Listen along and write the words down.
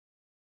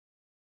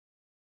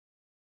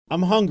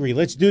I'm hungry.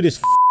 Let's do this,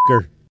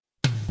 f***er.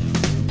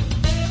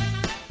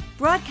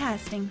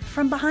 Broadcasting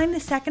from behind the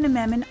Second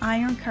Amendment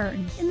Iron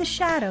Curtain in the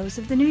shadows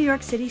of the New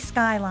York City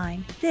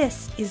skyline,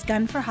 this is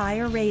Gun for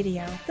Hire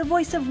Radio, the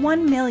voice of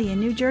 1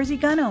 million New Jersey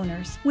gun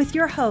owners, with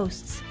your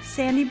hosts,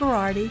 Sandy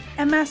Berardi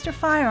and Master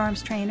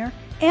Firearms Trainer,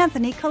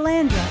 Anthony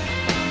Calandra.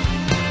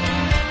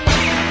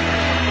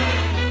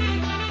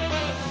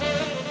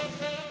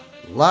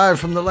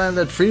 Live from the land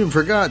that freedom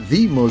forgot,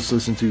 the most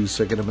listened to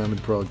Second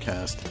Amendment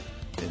broadcast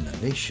in the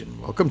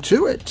nation. Welcome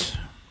to it.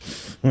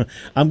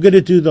 I'm going to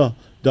do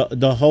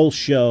the whole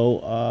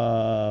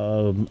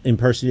show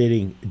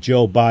impersonating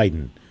Joe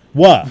Biden.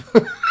 What?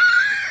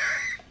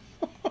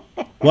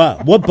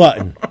 What? What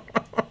button?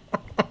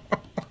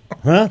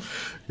 Huh?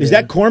 Is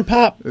that corn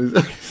pop?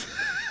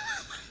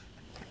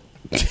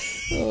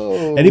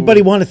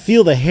 Anybody want to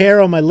feel the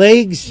hair on my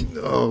legs?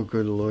 Oh,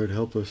 good Lord,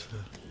 help us.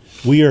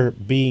 He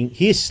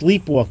is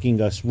sleepwalking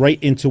us right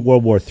into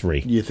World War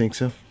III. You think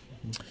so?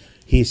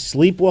 He's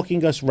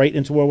sleepwalking us right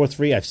into World War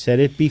III. I've said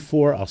it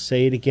before. I'll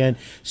say it again.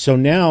 So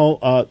now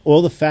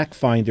all the fact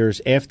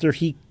finders, after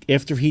he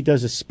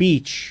does a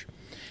speech,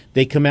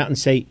 they come out and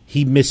say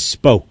he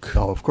misspoke.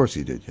 Oh, of course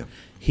he did, yeah.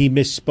 He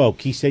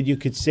misspoke. He said you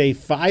could save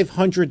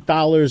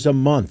 $500 a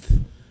month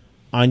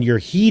on your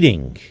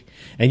heating,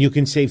 and you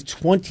can save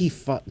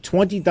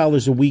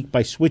 $20 a week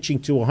by switching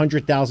to a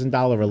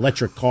 $100,000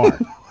 electric car.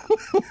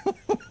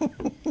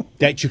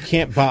 That you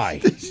can't buy.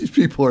 These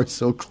people are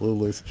so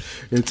clueless.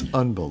 It's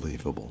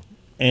unbelievable.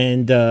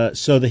 And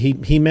so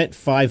he meant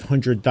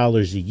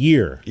 $500 a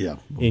year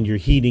in your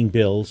heating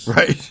bills.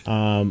 Right.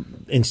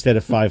 Instead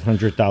of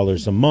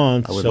 $500 a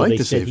month. I would like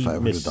to save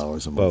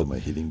 $500 a month on my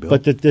heating bill.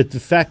 But the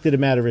fact of the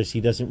matter is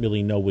he doesn't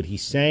really know what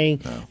he's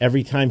saying. No.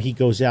 Every time he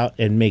goes out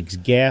and makes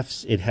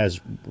gaffes, it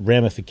has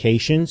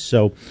ramifications.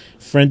 So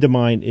a friend of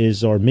mine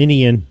is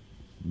Armenian,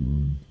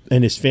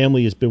 and his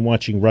family has been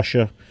watching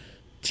Russia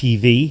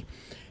TV.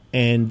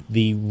 And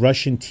the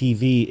Russian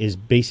TV is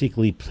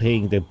basically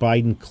playing the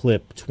Biden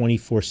clip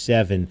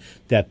 24/7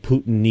 that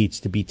Putin needs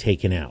to be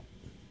taken out.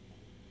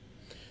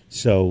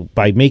 So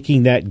by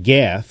making that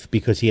gaffe,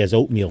 because he has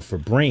oatmeal for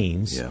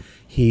brains,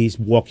 he's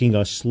walking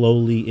us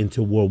slowly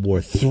into World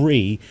War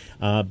III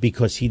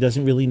because he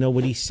doesn't really know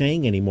what he's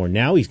saying anymore.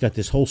 Now he's got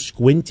this whole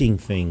squinting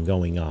thing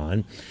going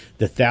on,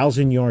 the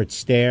 1,000-yard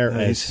stare,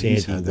 as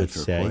Sandy had that would for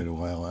say. Quite a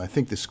while. I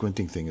think the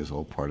squinting thing is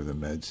all part of the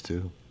meds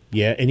too.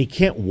 Yeah, and he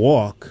can't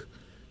walk.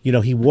 You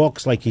know, he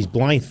walks like he's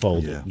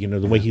blindfolded,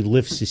 the way he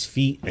lifts his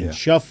feet and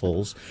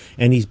shuffles.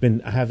 And he's been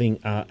having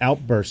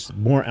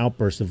more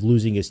outbursts of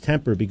losing his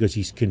temper because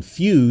he's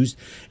confused.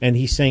 And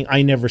he's saying,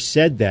 I never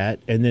said that.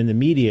 And then the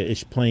media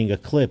is playing a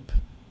clip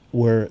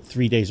where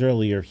 3 days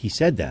earlier he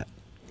said that.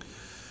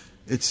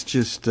 It's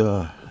just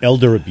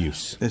elder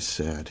abuse. It's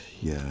sad.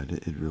 Yeah,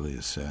 it really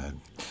is sad.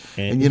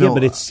 And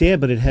but it's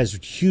sad, but it has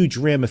huge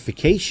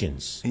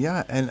ramifications.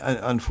 Yeah, and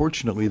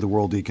unfortunately, the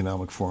World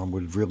Economic Forum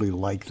would really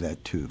like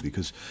that too,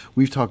 because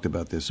we've talked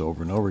about this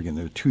over and over again.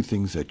 There are two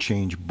things that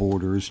change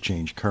borders,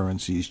 change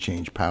currencies,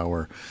 change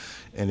power,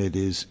 and it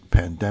is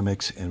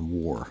pandemics and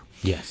war.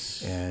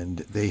 Yes. And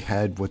they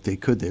had what they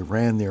could. They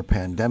ran their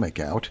pandemic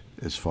out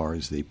as far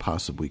as they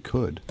possibly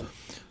could.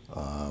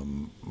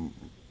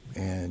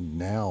 And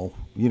now,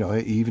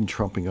 even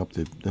trumping up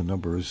the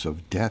numbers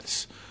of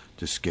deaths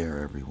to scare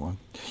everyone.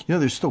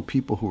 There's still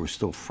people who are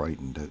still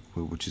frightened,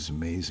 which is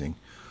amazing.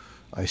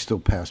 I still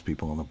pass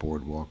people on the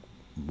boardwalk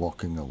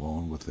walking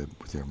alone with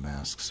their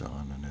masks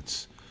on, and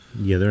it's...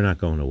 Yeah, they're not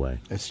going away.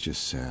 It's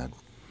just sad.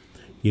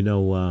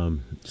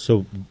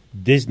 So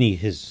Disney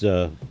has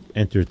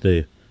entered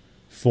the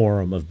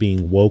forum of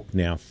being woke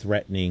now,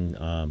 threatening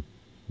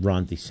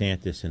Ron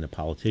DeSantis and the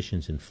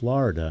politicians in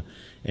Florida.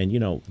 And,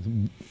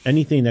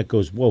 anything that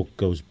goes woke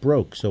goes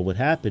broke. So what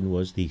happened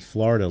was the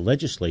Florida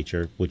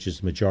legislature, which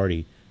is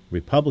majority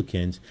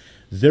Republicans,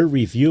 they're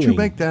reviewing... Did you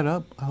make that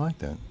up? I like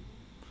that.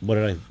 What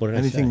did I say?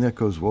 Anything that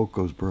goes woke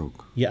goes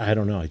broke. Yeah, I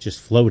don't know. It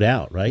just flowed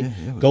out, right?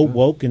 Yeah, go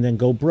woke and then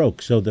go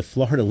broke. So the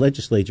Florida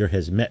legislature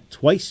has met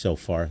twice so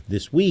far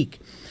this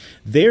week.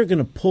 They're going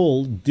to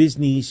pull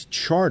Disney's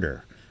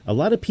charter. A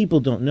lot of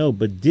people don't know,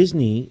 but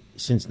Disney,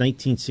 since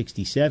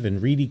 1967,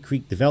 Reedy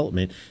Creek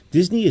Development,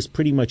 Disney is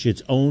pretty much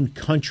its own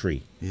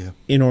country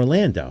in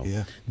Orlando.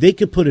 Yeah. They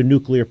could put a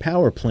nuclear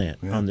power plant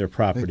on their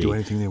property. They do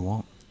anything they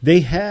want.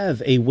 They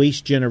have a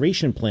waste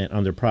generation plant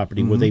on their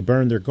property where they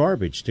burn their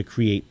garbage to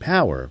create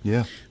power.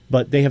 Yeah.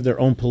 But they have their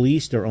own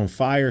police, their own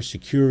fire,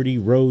 security,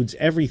 roads,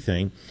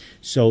 everything.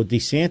 So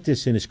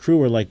DeSantis and his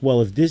crew are like, well,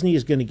 if Disney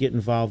is going to get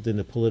involved in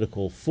the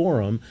political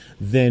forum,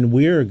 then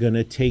we're going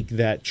to take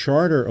that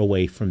charter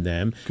away from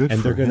them. Good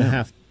and for they're going to him.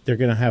 have they're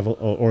going to have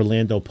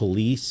Orlando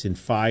police and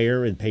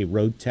fire and pay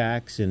road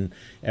tax and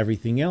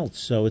everything else.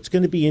 So it's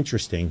going to be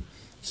interesting.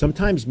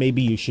 Sometimes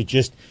maybe you should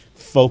just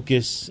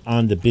focus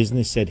on the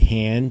business at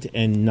hand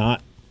and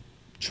not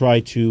try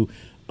to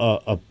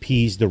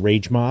appease the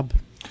rage mob.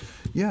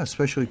 Yeah,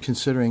 especially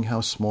considering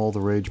how small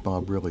the rage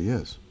mob really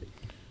is.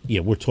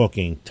 Yeah, we're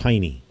talking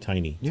tiny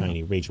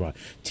rage mob.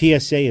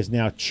 TSA is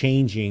now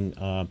changing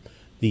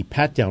the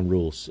pat-down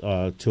rules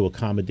to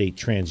accommodate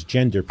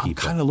transgender people. I'm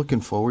kind of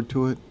looking forward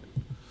to it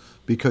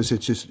because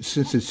it's just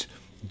since it's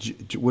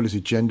what is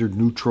it, gender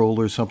neutral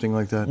or something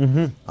like that.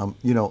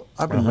 You know,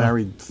 I've been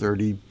married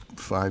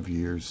 35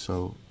 years,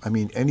 so I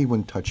mean,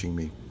 anyone touching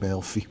me,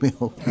 male,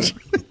 female,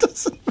 it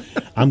doesn't.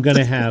 I'm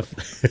gonna have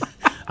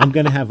I'm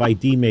gonna have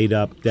ID made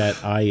up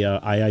that I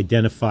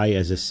identify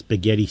as a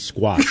spaghetti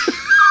squash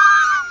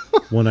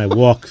when I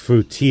walk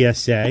through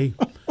TSA,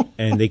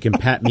 and they can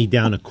pat me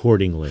down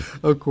accordingly.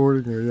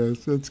 Accordingly,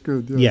 yes, that's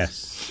good.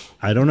 Yes.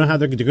 I don't know how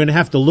they're going to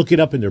have to look it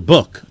up in their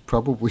book.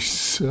 Probably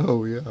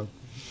so, yeah.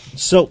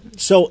 So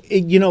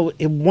you know,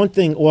 one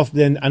thing off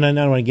then, and I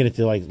don't want to get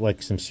into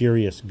like some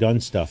serious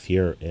gun stuff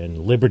here and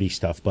liberty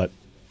stuff, but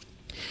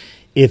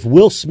if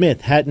Will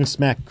Smith hadn't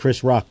smacked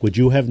Chris Rock, would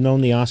you have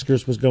known the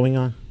Oscars was going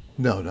on?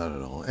 No, not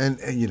at all. And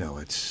you know,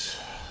 it's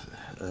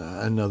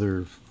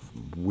another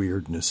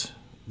weirdness,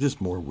 just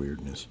more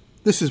weirdness.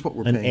 This is what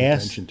we're paying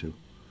attention to.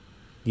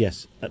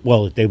 Yes.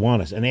 Well, they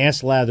want us. An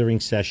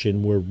ass-lathering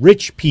session where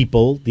rich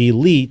people, the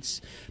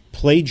elites,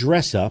 play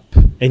dress-up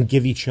and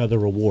give each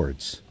other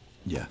awards.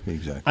 Yeah,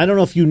 exactly. I don't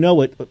know if you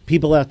know it, but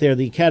people out there,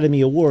 the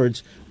Academy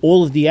Awards,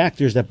 all of the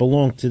actors that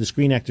belong to the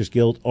Screen Actors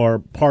Guild are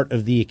part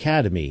of the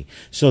Academy.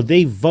 So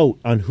they vote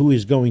on who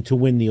is going to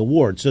win the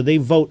award. So they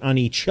vote on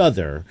each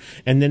other,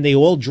 and then they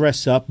all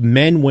dress up,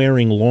 men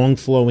wearing long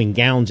flowing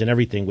gowns and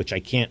everything, which I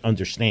can't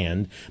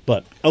understand,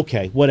 but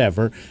okay,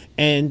 whatever.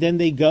 And then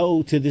they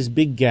go to this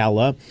big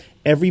gala.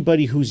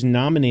 Everybody who's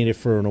nominated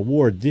for an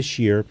award this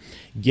year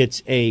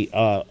gets a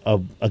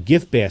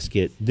gift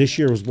basket. This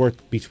year was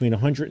worth between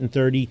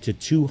 $130,000 to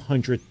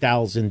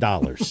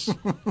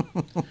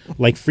 $200,000,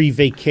 like free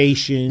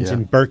vacations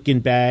and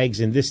Birkin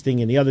bags and this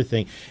thing and the other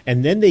thing.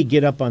 And then they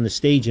get up on the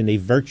stage and they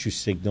virtue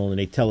signal and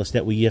they tell us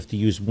that we have to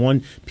use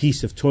one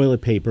piece of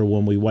toilet paper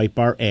when we wipe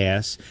our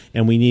ass,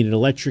 and we need an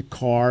electric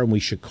car, and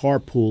we should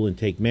carpool and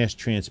take mass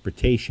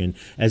transportation,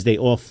 as they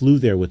all flew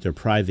there with their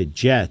private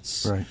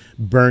jets,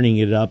 burning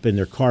it up in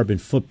their carbon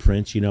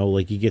footprints. You know,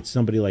 like you get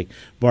somebody like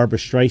Barbara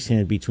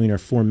Streisand between her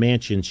 4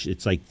 mansions,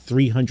 it's like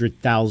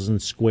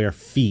 300,000 square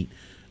feet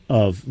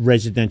of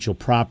residential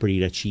property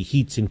that she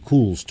heats and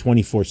cools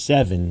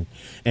 24/7,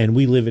 and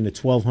we live in a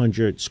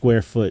 1,200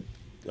 square foot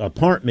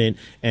apartment,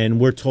 and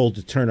we're told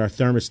to turn our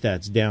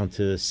thermostats down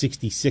to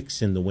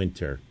 66 in the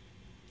winter.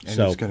 And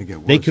so it's gonna get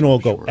worse, they can all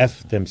I'm go sure.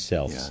 F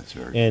themselves. Yeah, it's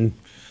very, and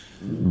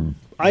very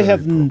I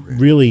have appropriate.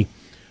 really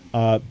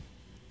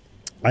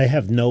I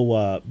have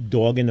no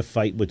dog in the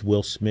fight with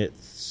Will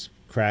Smith's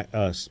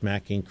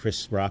smacking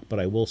Chris Rock, but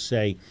I will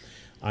say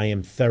I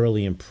am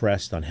thoroughly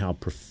impressed on how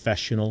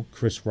professional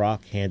Chris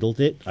Rock handled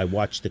it. I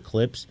watched the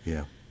clips.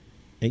 Yeah.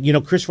 And, you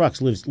know, Chris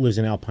Rock lives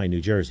in Alpine, New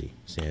Jersey,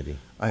 Sandy.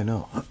 I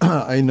know.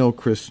 I know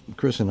Chris.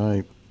 Chris and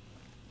I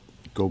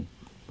go.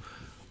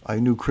 I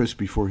knew Chris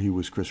before he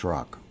was Chris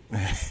Rock.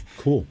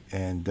 Cool.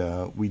 And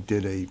we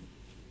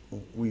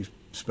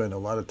spent a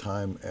lot of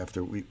time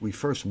after we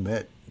first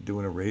met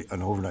doing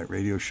an overnight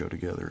radio show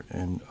together,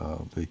 and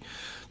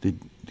the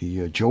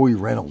Joey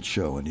Reynolds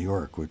show in New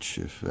York, which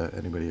if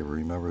anybody ever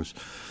remembers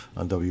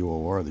on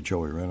WOR, the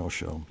Joey Reynolds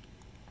show.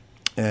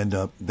 And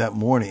that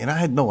morning, and I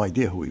had no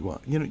idea who he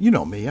was. You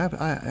know me. I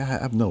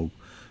have no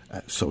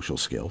social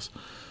skills.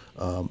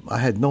 I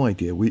had no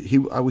idea.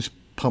 I was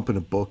pumping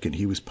a book, and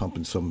he was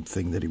pumping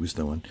something that he was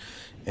doing,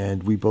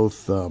 and we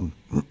both,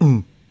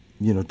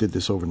 did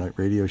this overnight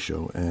radio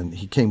show. And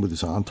he came with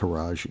his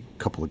entourage, a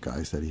couple of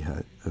guys that he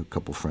had, a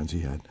couple of friends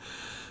he had.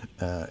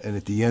 And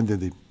at the end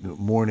of the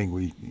morning,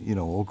 we,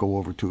 all go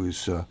over to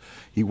his.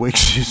 He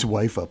wakes his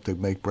wife up to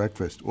make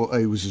breakfast. Well,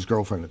 it was his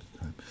girlfriend at the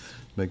time.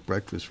 Make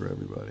breakfast for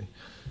everybody,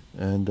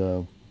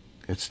 and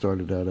it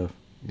started out a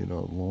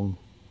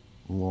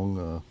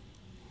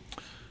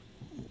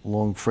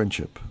long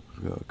friendship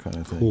kind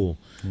of thing. Cool,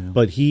 yeah.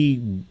 But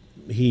he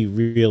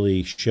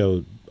really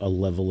showed a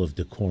level of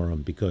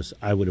decorum, because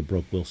I would have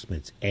broke Will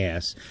Smith's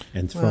ass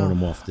and thrown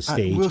him off the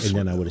stage, and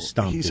then I would have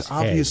stomped his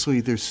head.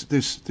 Obviously, there's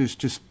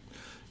just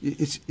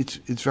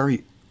it's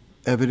very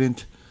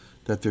evident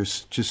that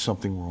there's just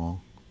something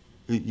wrong.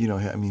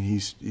 I mean,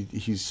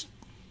 he's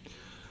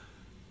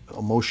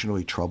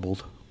emotionally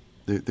troubled.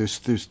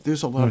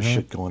 There's a lot of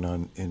shit going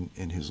on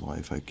in his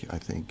life, I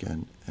think,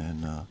 and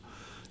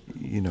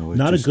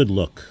not a good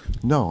look.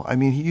 No, I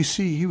mean, you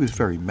see, he was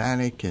very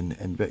manic,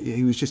 and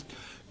he was just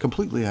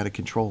completely out of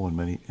control in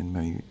many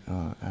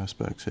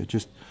aspects.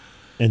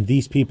 And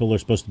these people are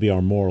supposed to be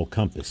our moral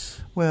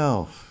compass.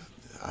 Well,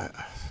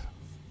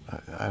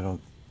 I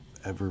don't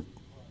ever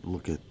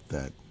look at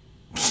that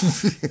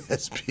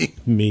as being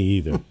me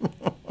either.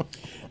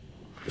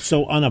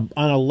 So on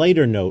a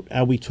lighter note,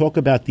 we talk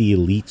about the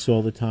elites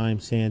all the time,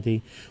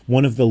 Sandy.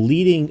 One of the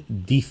leading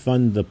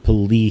defund the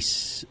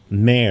police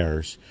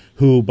mayors,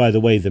 who, by the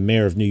way, the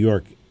mayor of New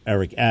York,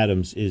 Eric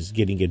Adams, is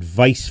getting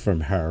advice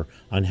from her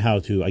on how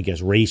to, I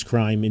guess, raise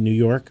crime in New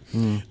York.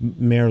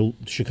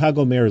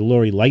 Chicago Mayor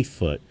Lori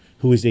Lightfoot,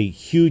 who is a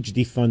huge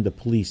defund the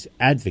police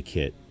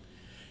advocate,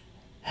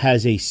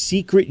 has a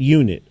secret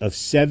unit of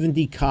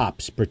 70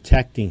 cops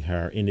protecting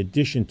her, in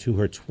addition to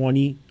her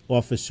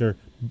 20-officer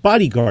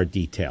bodyguard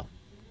detail.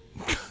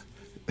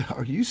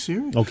 Are you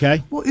serious?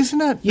 Okay. Well, isn't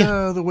that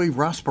Yeah. the way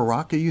Ross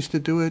Baraka used to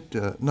do it?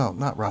 No,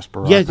 not Ross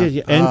Baraka.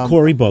 Yeah. And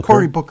Cory Booker.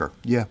 Cory Booker,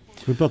 yeah.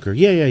 Cory Booker.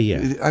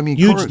 Yeah. I mean,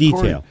 huge Cory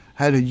detail.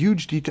 had a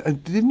huge detail.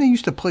 Didn't they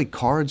used to play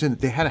cards in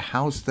it? They had a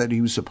house that he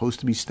was supposed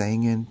to be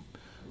staying in.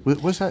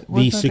 Was that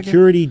The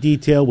security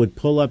detail would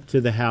pull up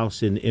to the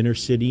house in inner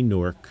city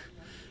Newark,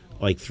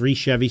 like 3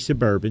 Chevy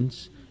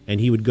Suburbans, and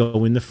he would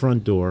go in the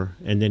front door,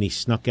 and then he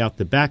snuck out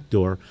the back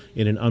door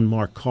in an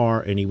unmarked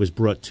car, and he was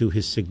brought to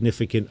his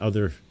significant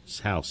other's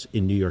house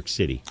in New York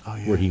City,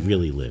 where he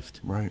really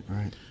lived. Right.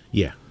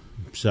 Yeah.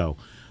 So,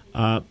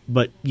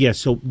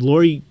 so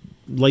Lori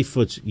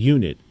Lightfoot's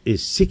unit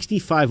is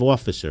 65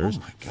 officers,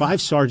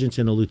 5 sergeants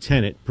and a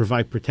lieutenant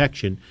provide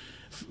protection.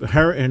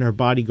 Her and her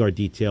bodyguard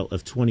detail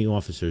of 20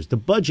 officers. The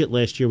budget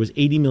last year was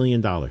 $80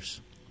 million.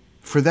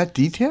 For that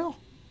detail?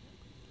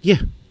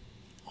 Yeah.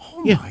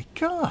 Oh, Yeah. my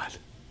God.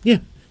 Yeah.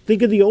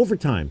 Think of the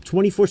overtime,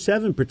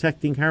 24/7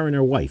 protecting her and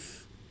her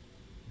wife.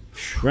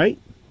 Right?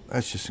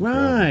 That's just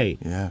incredible. Right.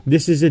 Yeah.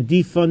 This is a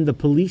defund the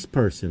police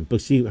person.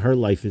 But see, her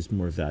life is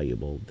more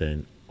valuable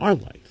than our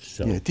life.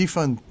 So Yeah,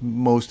 defund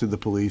most of the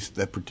police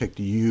that protect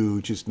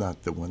you, just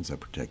not the ones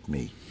that protect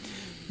me.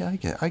 Yeah, I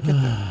get that.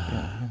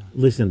 Yeah.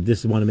 Listen,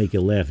 this I want to make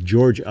you laugh.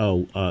 George,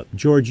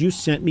 George, you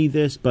sent me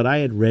this, but I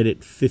had read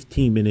it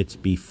 15 minutes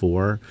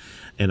before,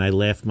 and I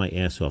laughed my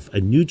ass off. A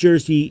New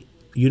Jersey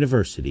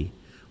university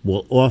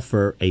will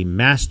offer a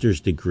master's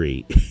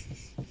degree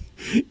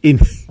in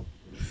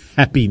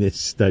happiness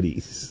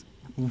studies.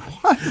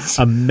 What?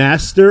 A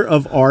Master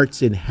of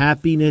Arts in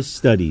Happiness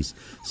Studies,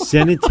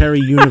 Sanitary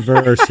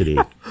University.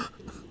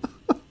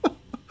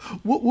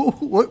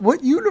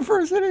 What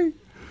university?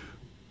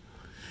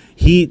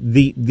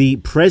 The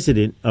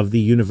president of the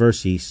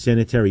university,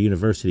 Sanitary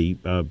University,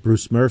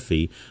 Bruce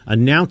Murphy,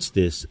 announced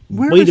this.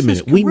 Wait a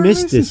minute, we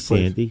missed this,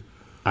 Sandy.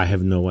 I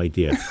have no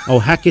idea.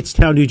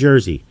 Hackettstown, New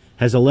Jersey,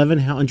 has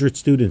 1,100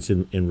 students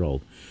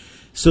enrolled.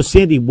 So,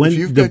 Sandy, when if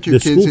you've got your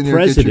the kids school in there,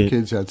 president, get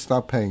your kids out.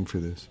 Stop paying for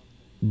this.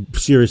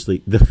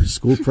 seriously, the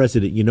school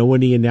president, you know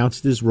when he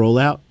announced this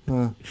rollout?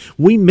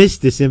 We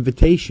missed this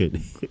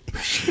invitation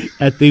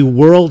at the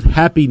World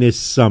Happiness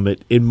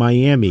Summit in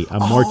Miami on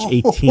March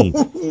 18th.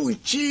 Oh,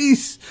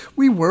 jeez.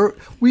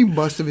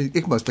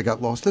 It must have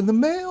got lost in the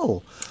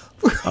mail.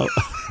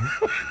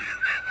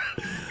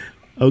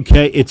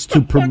 Okay, it's to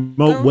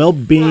promote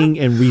well-being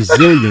and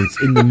resilience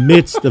in the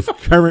midst of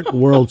current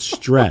world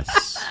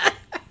stress.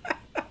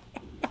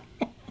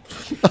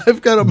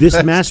 I've got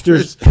This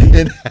master's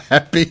in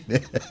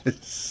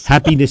happiness.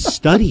 Happiness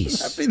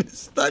studies. Happiness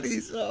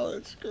studies. Oh,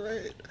 that's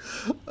great.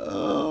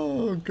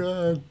 Oh,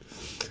 God.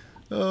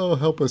 Oh,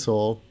 help us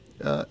all.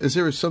 Is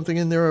there something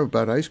in there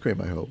about ice cream,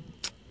 I hope?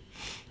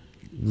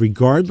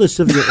 Regardless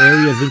of your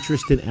area of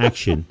interest and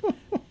action,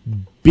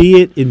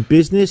 be it in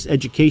business,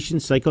 education,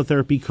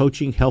 psychotherapy,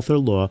 coaching, health, or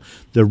law,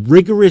 the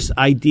rigorous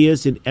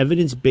ideas and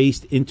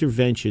evidence-based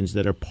interventions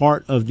that are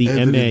part of the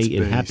MA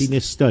in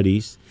Happiness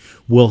Studies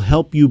will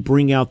help you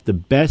bring out the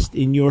best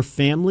in your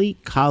family,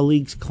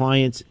 colleagues,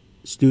 clients,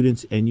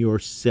 students, and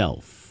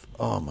yourself.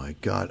 Oh, my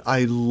God.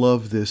 I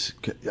love this.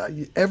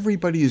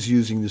 Everybody is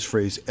using this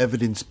phrase,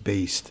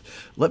 evidence-based.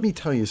 Let me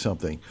tell you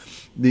something.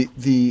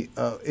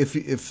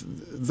 If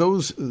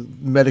those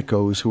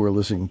medicos who are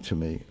listening to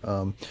me,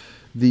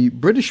 the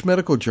British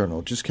Medical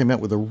Journal just came out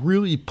with a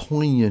really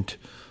poignant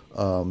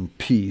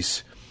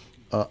piece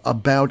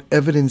about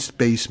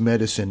evidence-based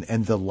medicine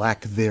and the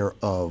lack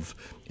thereof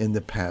in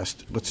the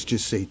past, let's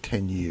just say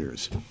 10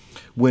 years,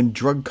 when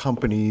drug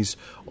companies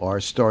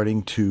are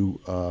starting to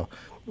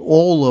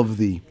all of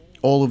the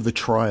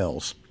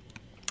trials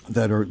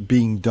that are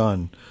being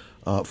done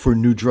for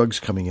new drugs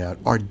coming out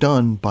are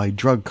done by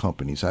drug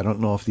companies. I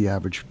don't know if the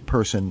average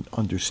person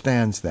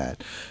understands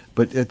that,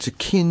 but it's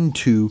akin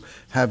to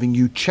having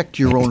you checked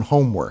your own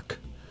homework.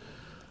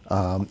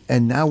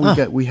 And now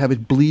we have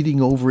it bleeding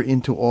over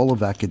into all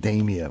of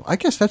academia. I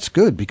guess that's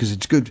good because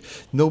it's good.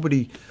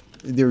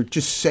 They're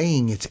just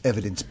saying it's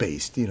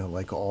evidence-based,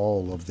 like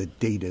all of the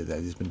data that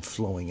has been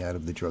flowing out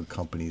of the drug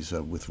companies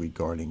with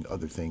regarding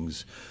other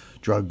things,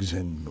 drugs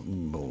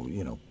and,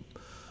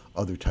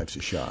 other types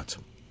of shots.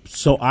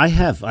 So I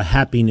have a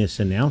happiness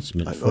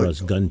announcement for us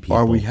gun people.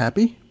 Are we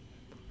happy?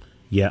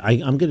 Yeah,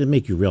 I'm going to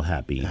make you real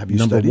happy. Have you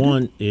Number studied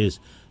one it? is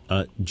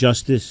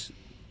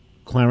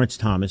Clarence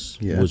Thomas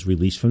was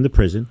released from the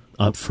prison.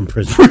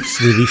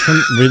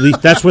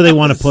 Released. That's where they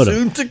want to put him.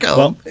 Soon to come.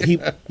 Well,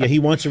 he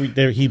wants to.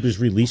 He was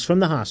released from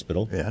the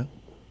hospital. Yeah,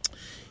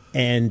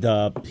 and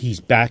he's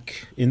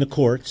back in the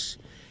courts.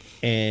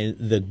 And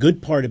the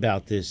good part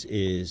about this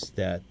is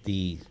that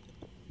the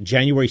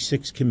January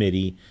 6th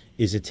committee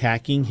is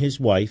attacking his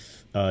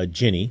wife,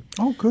 Ginny.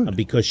 Oh, good.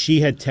 Because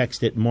she had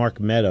texted Mark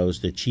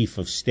Meadows, the chief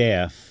of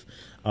staff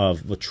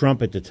of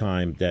Trump at the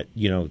time, that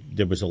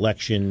there was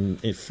election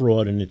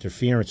fraud and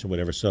interference or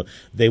whatever. So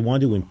they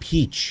want to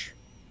impeach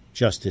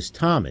Justice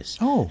Thomas.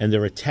 Oh. And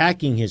they're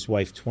attacking his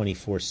wife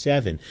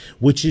 24/7,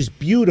 which is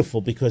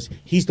beautiful because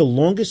he's the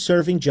longest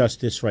serving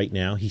justice right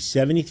now. He's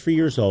 73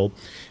 years old.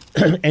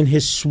 And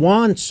his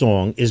swan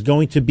song is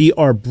going to be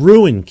our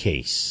Bruen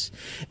case.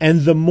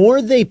 And the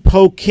more they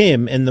poke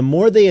him and the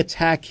more they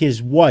attack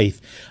his wife,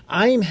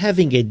 I'm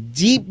having a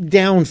deep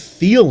down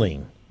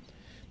feeling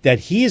that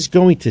he is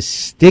going to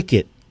stick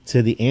it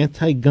to the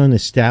anti-gun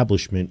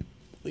establishment,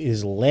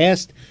 his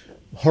last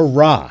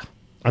hurrah.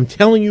 I'm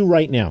telling you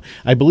right now,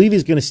 I believe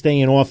he's going to stay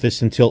in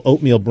office until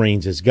Oatmeal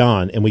Brains is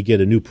gone and we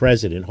get a new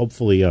president,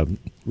 hopefully a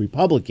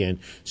Republican,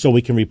 so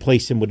we can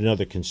replace him with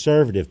another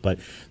conservative. But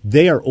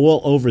they are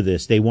all over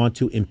this. They want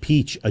to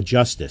impeach a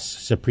justice,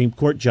 Supreme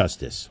Court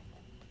justice.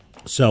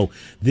 So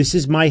this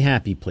is my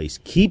happy place.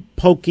 Keep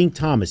poking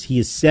Thomas. He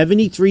is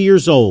 73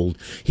 years old.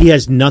 He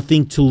has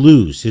nothing to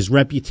lose. His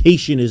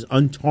reputation is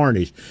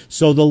untarnished.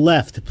 So the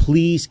left,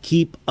 please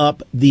keep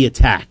up the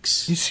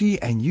attacks. You see,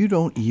 and you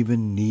don't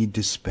even need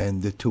to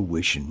spend the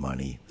tuition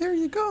money. There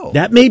you go.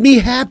 That made me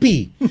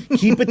happy.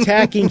 Keep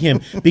attacking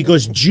him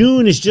because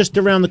June is just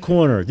around the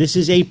corner. This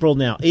is April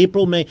now.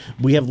 April, May.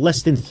 We have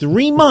less than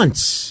 3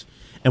 months.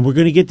 And we're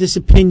going to get this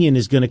opinion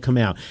is going to come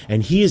out.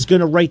 And he is going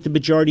to write the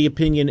majority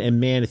opinion.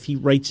 And, man, if he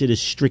writes it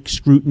as strict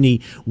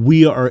scrutiny,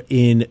 we are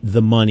in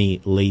the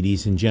money,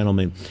 ladies and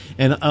gentlemen.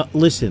 And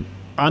listen,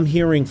 I'm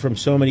hearing from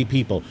so many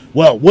people,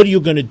 well, what are you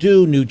going to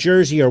do, New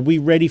Jersey? Are we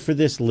ready for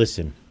this?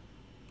 Listen,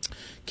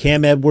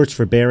 Cam Edwards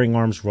for Bearing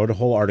Arms wrote a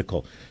whole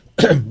article.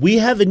 We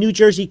have a New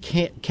Jersey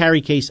carry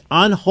case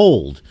on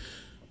hold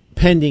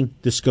pending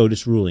the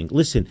SCOTUS ruling.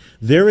 Listen,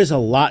 there is a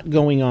lot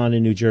going on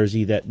in New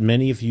Jersey that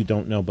many of you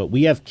don't know, but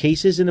we have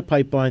cases in the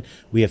pipeline.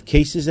 We have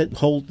cases at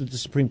hold at the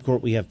Supreme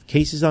Court. We have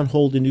cases on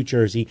hold in New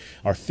Jersey.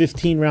 Our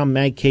 15-round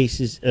mag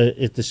cases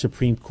at the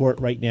Supreme Court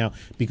right now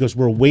because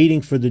we're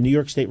waiting for the New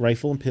York State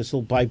rifle and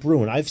pistol by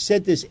Bruen. I've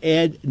said this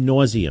ad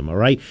nauseum, all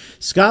right?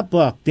 Scott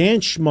Buck,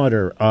 Dan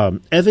Schmutter,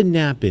 Evan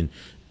Knappen,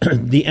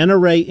 the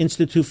NRA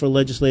Institute for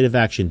Legislative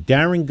Action,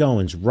 Darren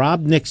Goins,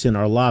 Rob Nixon,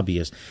 our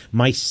lobbyist,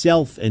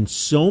 myself, and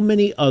so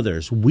many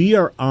others, we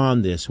are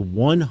on this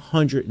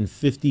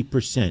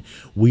 150%.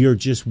 We are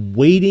just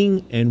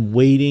waiting and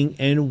waiting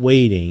and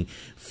waiting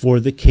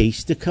for the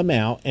case to come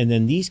out, and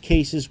then these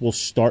cases will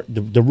start,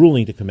 the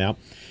ruling to come out,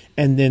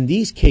 and then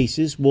these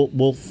cases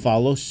will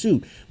follow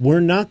suit.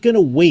 We're not going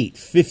to wait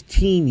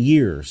 15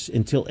 years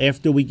until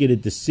after we get a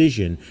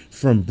decision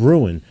from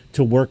Bruen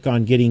to work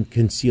on getting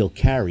concealed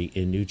carry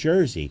in New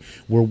Jersey.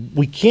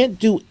 We can't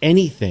do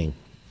anything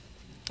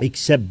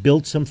except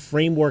build some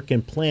framework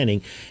and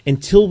planning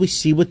until we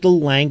see what the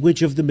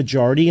language of the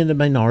majority and the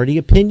minority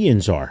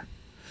opinions are.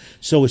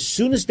 So as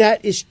soon as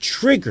that is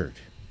triggered,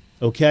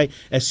 okay,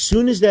 as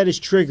soon as that is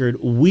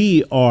triggered,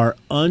 we are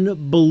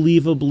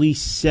unbelievably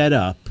set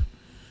up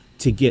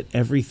to get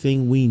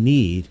everything we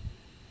need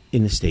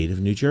in the state of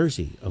New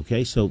Jersey,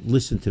 okay? So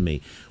listen to me.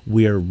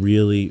 We are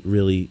really,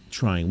 really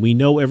trying. We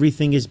know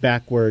everything is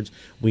backwards.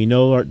 We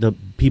know the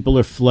people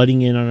are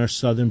flooding in on our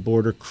southern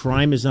border.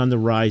 Crime is on the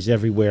rise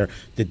everywhere.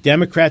 The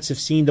Democrats have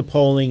seen the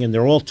polling, and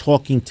they're all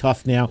talking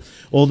tough now,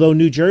 although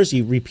New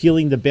Jersey,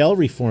 repealing the bail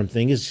reform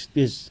thing,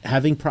 is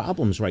having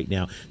problems right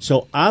now.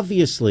 So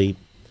obviously,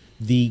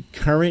 the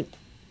current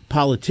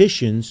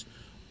politicians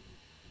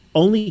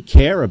only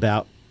care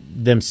about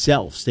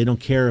themselves. They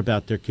don't care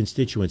about their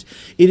constituents.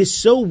 It is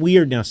so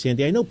weird now,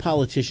 Sandy. I know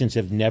politicians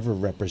have never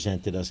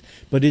represented us,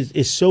 but it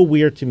is so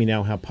weird to me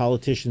now how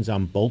politicians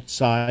on both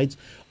sides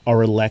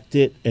are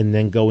elected and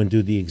then go and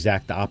do the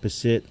exact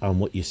opposite on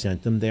what you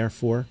sent them there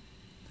for.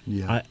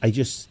 Yeah. I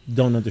just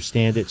don't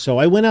understand it. So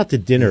I went out to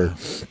dinner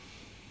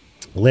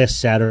last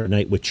Saturday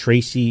night with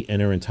Tracy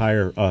and her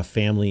entire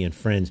family and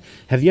friends.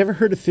 Have you ever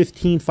heard of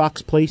 15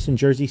 Fox Place in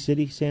Jersey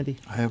City, Sandy?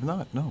 I have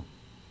not, no.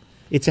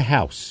 It's a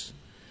house.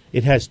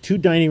 It has 2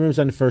 dining rooms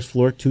on the first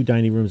floor, 2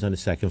 dining rooms on the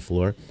second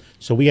floor.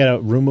 So we had a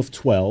room of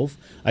 12.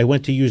 I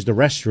went to use the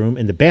restroom,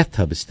 and the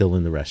bathtub is still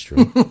in the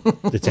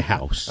restroom. It's a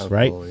house,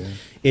 right? Cool, yeah.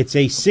 It's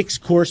a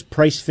 6-course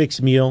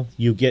price-fixed meal.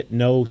 You get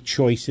no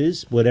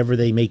choices. Whatever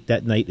they make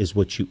that night is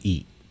what you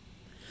eat.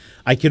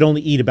 I could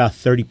only eat about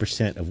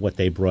 30% of what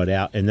they brought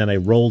out, and then I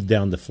rolled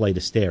down the flight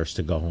of stairs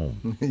to go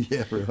home.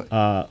 Yeah,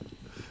 really.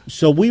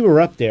 So we were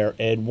up there,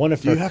 and one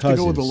of her cousins... Do you have to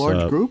go with a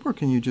large group, or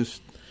can you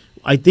just...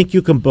 I think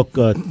you can book,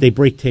 they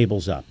break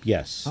tables up,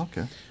 yes.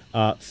 Okay.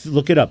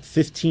 Look it up,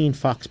 15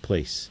 Fox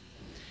Place.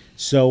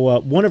 So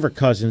one of her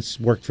cousins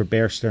worked for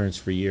Bear Stearns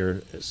for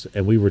years,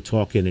 and we were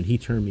talking, and he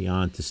turned me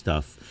on to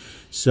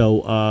stuff.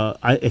 So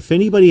if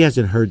anybody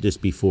hasn't heard this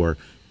before,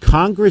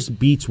 Congress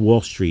beats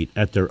Wall Street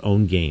at their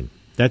own game.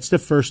 That's the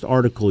first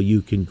article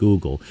you can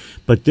Google.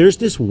 But there's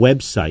this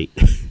website.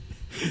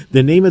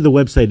 The name of the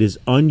website is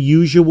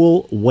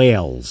Unusual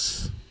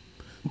Whales.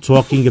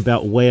 Talking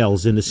about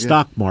whales in the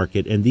stock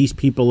market, and these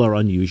people are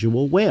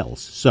unusual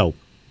whales. So,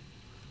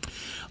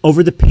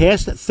 over the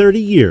past 30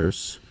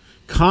 years,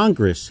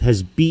 Congress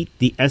has beat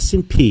the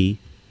S&P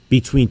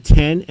between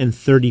 10 and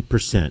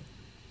 30%.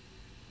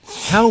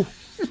 How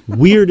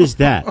weird is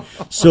that?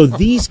 So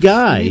these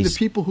guys... You mean the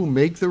people who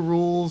make the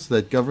rules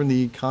that govern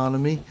the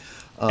economy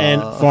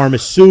and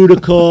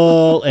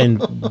pharmaceutical and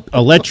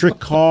electric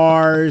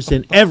cars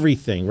and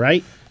everything,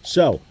 right?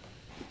 So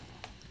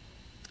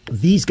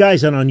these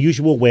guys on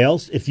Unusual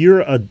Whales, if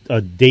you're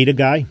a data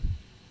guy,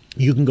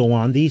 you can go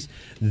on these.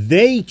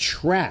 They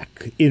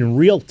track in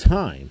real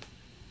time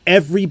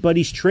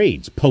everybody's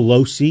trades.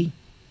 Pelosi,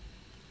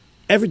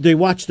 they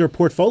watch their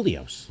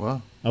portfolios.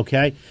 Wow.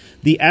 Okay?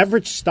 The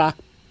average stock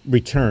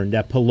return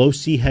that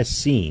Pelosi has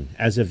seen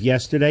as of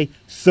yesterday,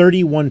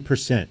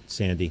 31%,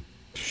 Sandy.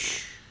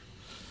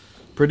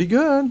 Pretty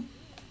good.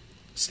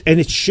 And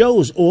it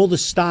shows all the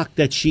stock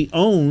that she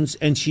owns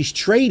and she's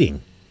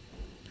trading,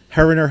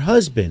 her and her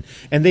husband.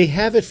 And they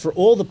have it for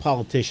all the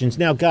politicians.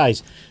 Now,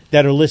 guys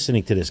that are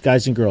listening to this,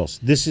 guys and girls,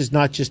 this is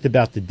not just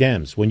about the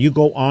Dems. When you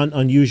go on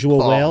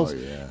Unusual Whales,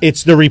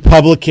 it's the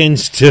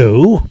Republicans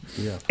too.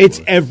 Yeah, it's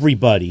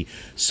everybody.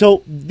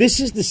 So this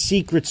is the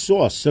secret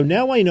sauce. So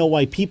now I know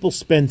why people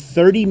spend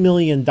 $30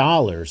 million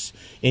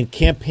in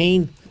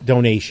campaign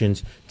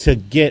donations to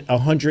get a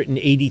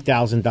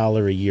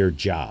 $180,000 a year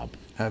job.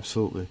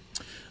 Absolutely.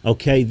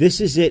 Okay,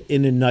 this is it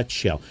in a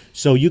nutshell.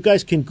 So you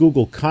guys can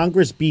Google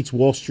Congress beats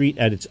Wall Street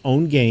at its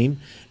own game,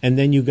 and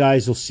then you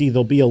guys will see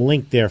there'll be a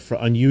link there for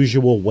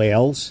Unusual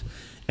Whales,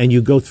 and you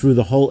go through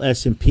the whole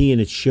S&P, and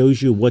it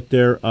shows you what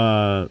they're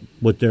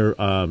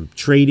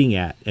trading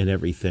at and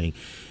everything.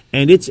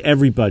 And it's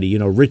everybody. You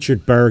know,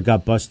 Richard Burr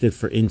got busted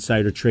for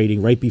insider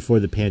trading right before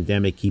the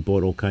pandemic. He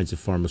bought all kinds of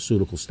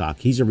pharmaceutical stock.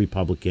 He's a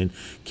Republican.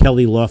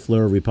 Kelly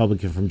Loeffler, a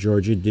Republican from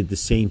Georgia, did the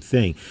same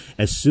thing.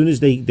 As soon as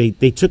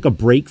they took a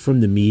break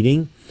from the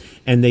meeting,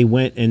 and they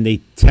went and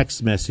they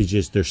text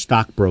messages their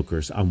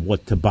stockbrokers on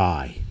what to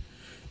buy.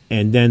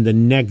 And then the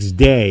next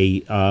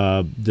day,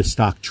 the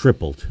stock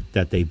tripled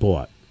that they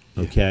bought.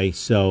 Okay,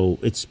 so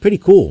it's pretty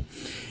cool.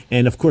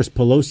 And, of course,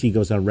 Pelosi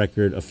goes on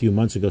record a few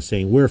months ago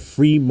saying we're a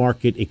free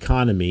market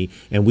economy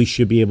and we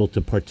should be able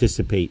to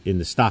participate in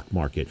the stock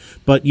market.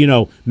 But, you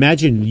know,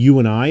 imagine you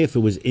and I, if it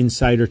was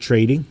insider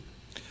trading.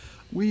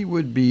 We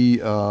would be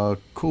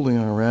cooling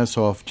our ass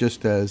off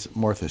just as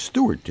Martha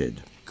Stewart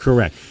did.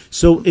 Correct.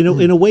 So,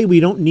 in a way, we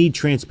don't need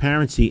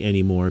transparency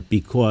anymore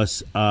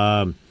because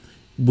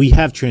we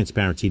have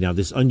transparency now.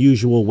 This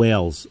Unusual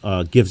Whales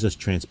gives us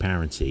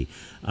transparency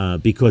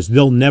because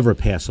they'll never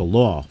pass a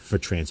law for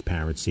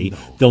transparency. No.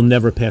 They'll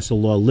never pass a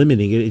law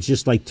limiting it. It's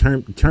just like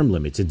term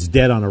limits. It's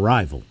dead on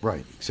arrival.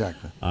 Right,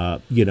 exactly.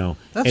 You know,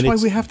 that's why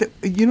we have to.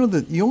 You know,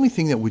 the only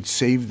thing that would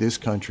save this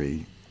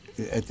country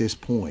at this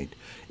point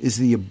is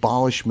the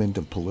abolishment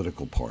of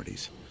political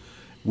parties,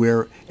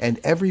 and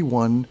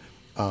everyone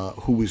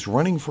who was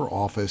running for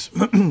office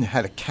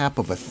had a cap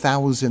of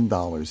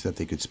 $1,000 that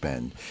they could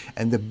spend.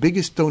 And the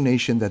biggest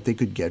donation that they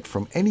could get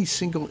from any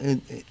single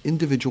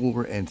individual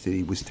or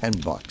entity was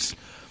 $10.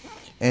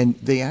 And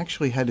they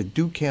actually had to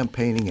do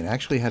campaigning and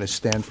actually had to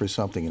stand for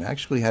something and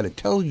actually had to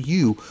tell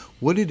you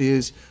what it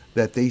is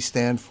that they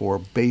stand for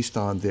based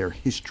on their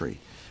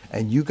history.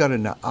 And you got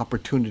an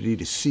opportunity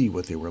to see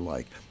what they were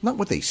like. Not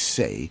what they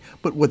say,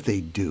 but what they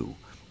do.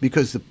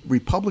 Because the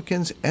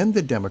Republicans and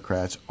the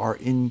Democrats are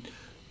in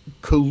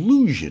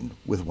collusion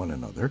with one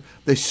another.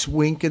 They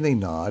swink and they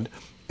nod,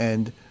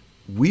 and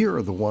we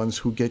are the ones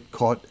who get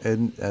caught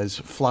as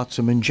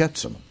flotsam and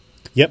jetsam.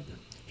 Yep.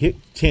 Here,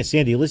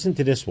 Sandy, listen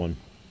to this one.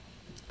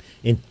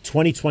 In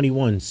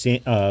 2021,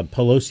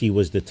 Pelosi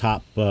was the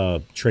top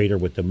trader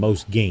with the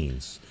most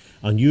gains.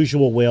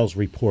 Unusual Whales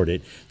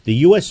reported the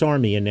U.S.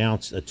 Army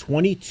announced a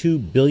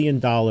 $22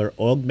 billion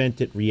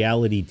augmented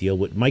reality deal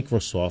with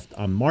Microsoft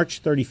on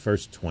March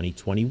 31st,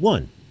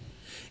 2021.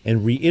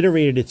 And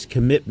reiterated its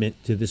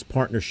commitment to this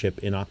partnership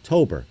in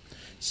October.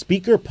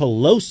 Speaker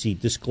Pelosi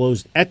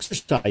disclosed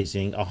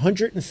exercising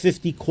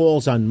 150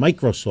 calls on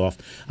Microsoft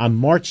on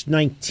March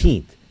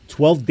 19th,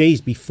 12 days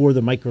before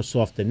the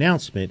Microsoft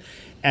announcement,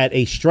 at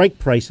a strike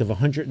price of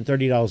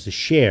 $130 a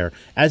share.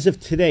 As of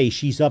today,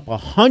 she's up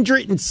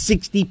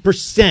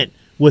 160%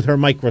 with her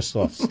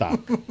Microsoft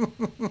stock.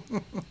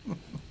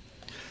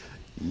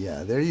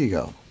 Yeah, there you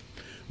go.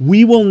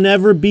 We will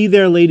never be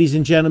there, ladies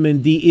and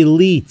gentlemen. The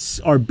elites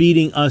are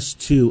beating us,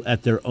 too,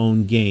 at their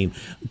own game.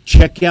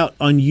 Check out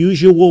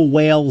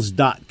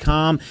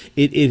unusualwhales.com.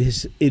 It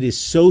is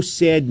so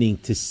saddening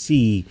to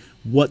see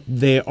what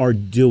they are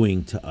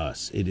doing to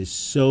us. It is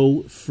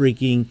so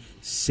freaking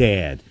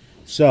sad.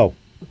 So,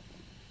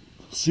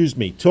 excuse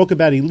me, talk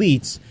about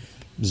elites.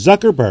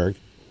 Zuckerberg,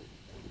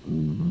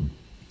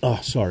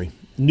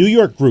 New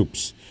York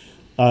groups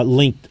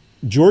linked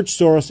George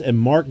Soros and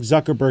Mark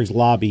Zuckerberg's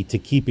lobby to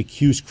keep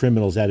accused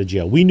criminals out of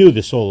jail. We knew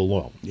this all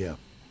along. Yeah.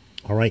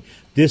 All right.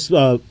 This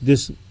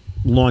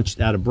launched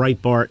out of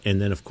Breitbart,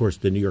 and then, of course,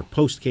 the New York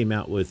Post came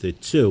out with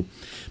it, too.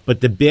 But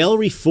the bail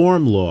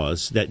reform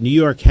laws that New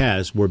York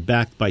has were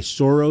backed by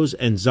Soros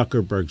and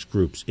Zuckerberg's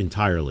groups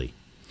entirely,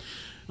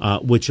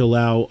 which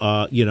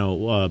allow,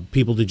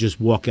 people to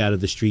just walk out of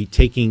the street,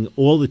 taking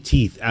all the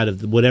teeth out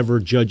of whatever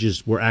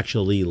judges were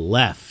actually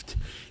left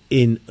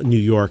in New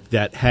York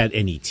that had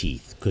any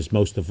teeth. because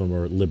most of them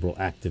are liberal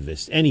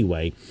activists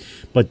anyway.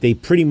 But they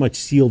pretty much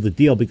sealed the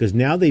deal because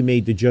now they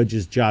made the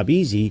judges' job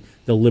easy,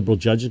 the liberal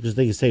judges, because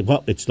they can say,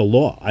 well, it's the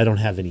law. I don't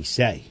have any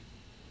say.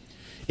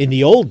 In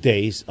the old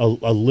days, a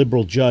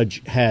liberal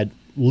judge had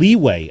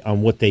leeway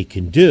on what they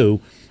can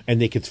do, and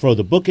they could throw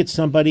the book at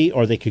somebody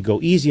or they could go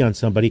easy on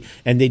somebody,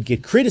 and they'd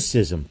get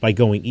criticism by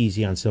going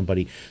easy on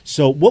somebody.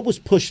 So what was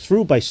pushed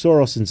through by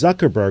Soros and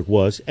Zuckerberg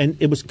was, and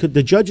it was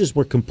the judges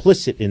were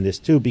complicit in this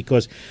too,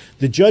 because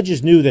the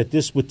judges knew that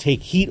this would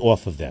take heat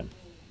off of them.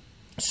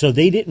 So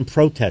they didn't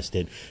protest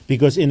it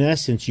because, in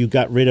essence, you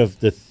got rid of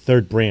the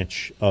third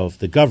branch of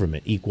the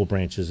government, equal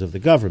branches of the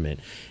government.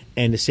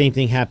 And the same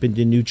thing happened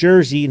in New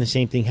Jersey, and the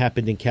same thing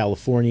happened in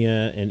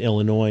California and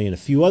Illinois and a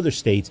few other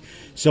states.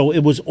 So it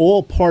was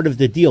all part of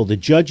the deal. The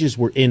judges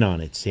were in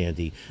on it,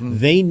 Sandy.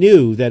 They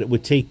knew that it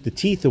would take the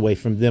teeth away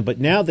from them, but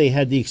now they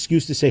had the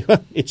excuse to say,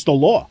 it's the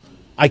law.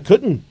 I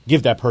couldn't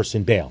give that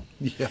person bail.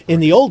 Yeah, right.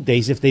 In the old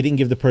days, if they didn't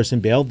give the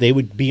person bail, they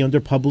would be under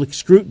public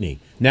scrutiny.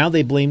 Now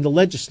they blame the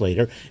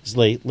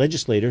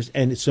legislators,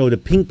 and so the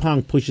ping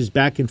pong pushes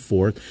back and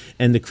forth,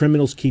 and the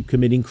criminals keep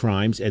committing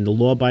crimes, and the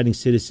law-abiding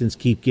citizens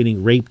keep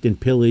getting raped and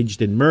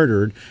pillaged and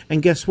murdered.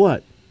 And guess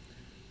what?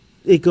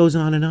 It goes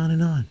on and on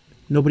and on.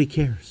 Nobody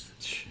cares.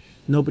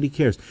 Nobody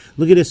cares.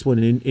 Look at this one.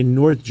 In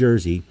North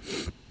Jersey,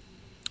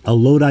 a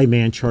Lodi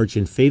man charged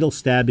in fatal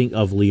stabbing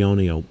of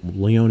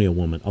Leonia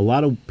woman. A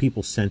lot of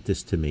people sent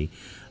this to me,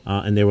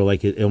 and they were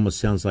like, it almost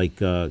sounds like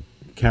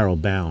Carol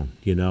Bound,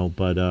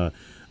 but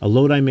a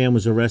Lodi man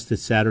was arrested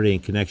Saturday in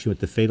connection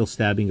with the fatal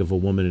stabbing of a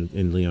woman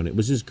in Leonia. It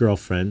was his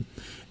girlfriend,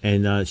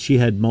 and she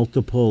had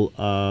multiple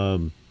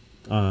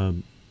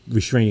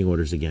restraining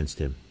orders against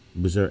him.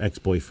 It was her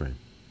ex-boyfriend.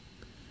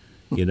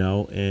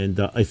 And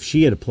if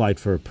she had applied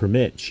for a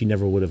permit, she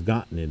never would have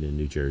gotten it in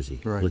New Jersey.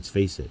 Right. Let's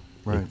face it.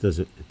 Right.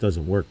 It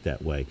doesn't work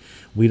that way.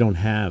 We don't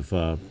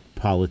have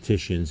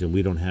politicians, and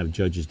we don't have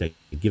judges that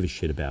give a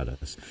shit about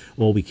us.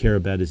 All we care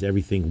about is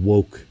everything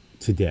woke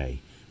today.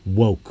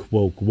 Woke,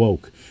 woke,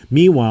 woke.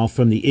 Meanwhile,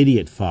 from the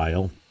idiot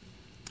file,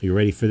 you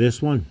ready for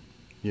this one?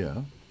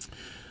 Yeah.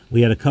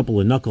 We had a couple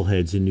of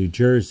knuckleheads in New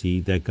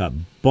Jersey that got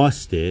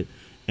busted,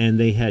 and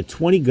they had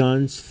 20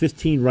 guns,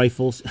 15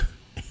 rifles,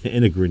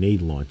 and a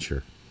grenade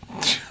launcher.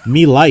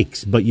 Me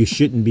likes, but you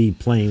shouldn't be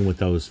playing with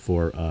those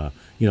for,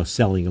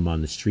 selling them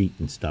on the street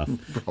and stuff.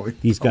 Probably.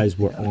 These guys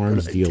were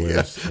arms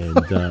dealers,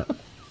 and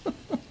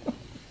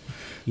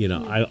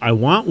I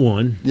want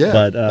one. Yeah,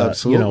 but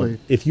absolutely.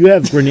 If you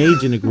have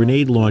grenades and a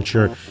grenade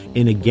launcher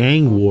in a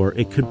gang war,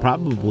 it could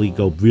probably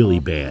go really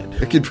bad.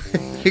 It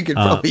could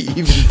probably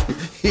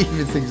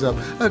even things up.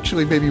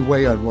 Actually, maybe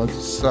weigh on one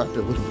side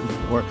a little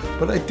bit more.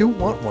 But I do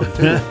want one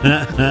too.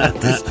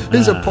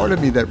 There's a part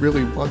of me that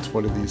really wants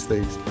one of these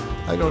things.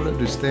 I don't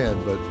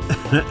understand, but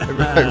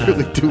I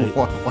really do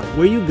want one.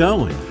 Where are you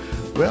going?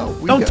 Well,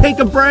 don't take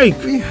a break.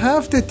 We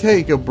have to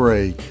take a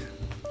break.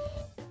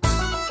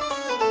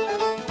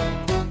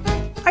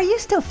 Are you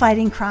still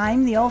fighting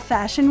crime the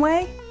old-fashioned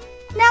way?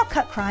 Now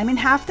cut crime in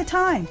half the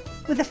time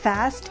with a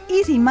fast,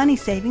 easy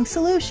money-saving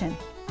solution.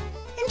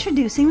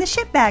 Introducing the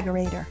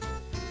Shipbaggerator,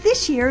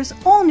 this year's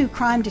all-new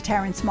crime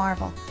deterrence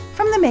marvel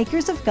from the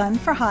makers of Gun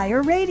for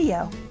Hire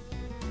Radio.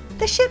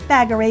 The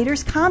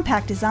Shipbaggerator's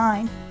compact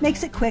design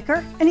makes it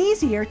quicker and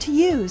easier to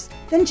use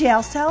than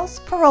jail cells,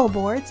 parole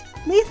boards,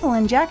 lethal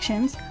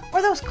injections,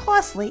 or those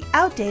costly,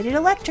 outdated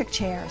electric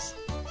chairs.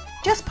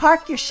 Just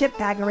park your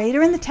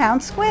Shipbaggerator in the town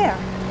square,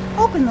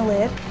 open the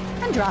lid,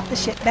 and drop the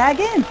ship bag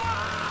in.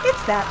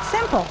 It's that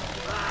simple.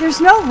 There's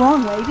no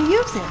wrong way to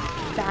use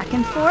it. Back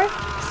and forth,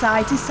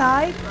 side to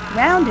side,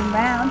 round and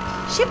round,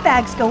 ship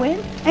bags go in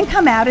and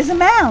come out as a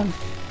mound.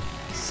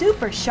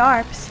 Super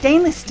sharp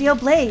stainless steel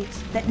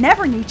blades that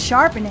never need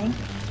sharpening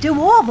do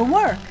all the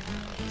work.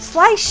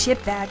 Slice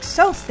ship bags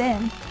so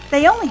thin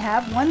they only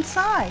have one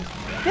side.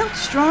 Built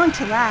strong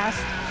to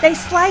last, they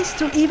slice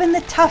through even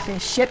the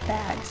toughest ship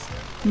bags.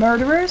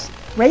 Murderers,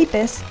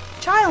 rapists,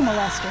 child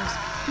molesters,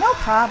 no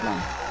problem.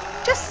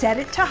 Just set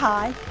it to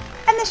high,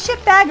 and the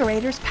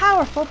Shipbaggerator's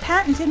powerful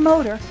patented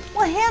motor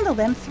will handle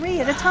them 3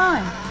 at a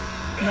time.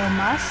 No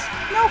muss,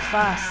 no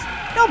fuss,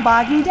 no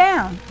bogging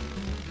down.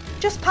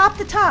 Just pop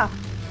the top,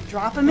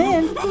 drop them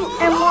in,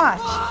 and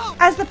watch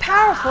as the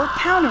powerful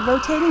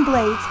counter-rotating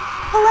blades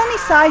pull any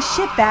size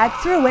ship bag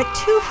through at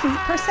 2 feet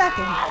per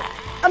second.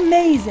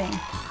 Amazing!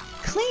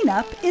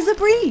 Cleanup is a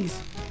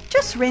breeze.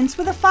 Just rinse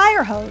with a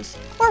fire hose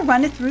or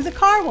run it through the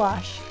car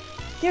wash.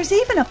 There's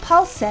even a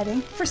pulse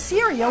setting for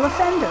serial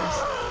offenders.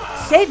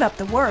 Save up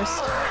the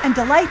worst and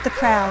delight the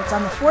crowds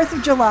on the 4th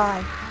of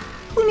July.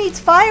 Who needs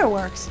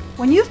fireworks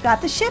when you've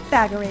got the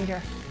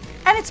Shipbaggerator?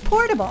 And it's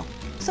portable,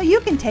 so you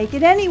can take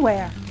it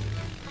anywhere.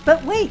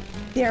 But wait,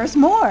 there's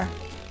more.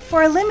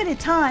 For a limited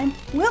time,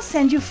 we'll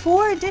send you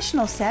 4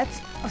 additional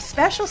sets of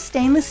special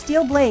stainless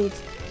steel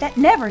blades that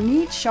never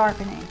need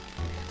sharpening.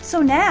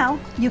 So now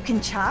you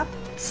can chop,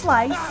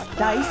 slice,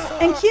 dice,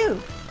 and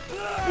cube.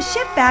 The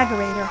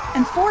Shipbaggerator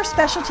and 4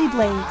 specialty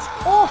blades,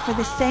 all for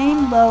the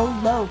same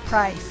low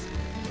price.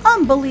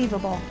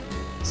 Unbelievable.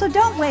 So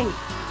don't wait.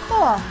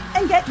 Call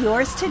and get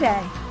yours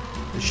today.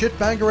 The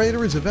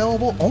Shitbagerator is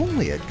available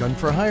only at Gun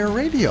for Hire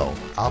Radio.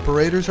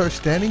 Operators are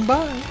standing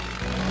by.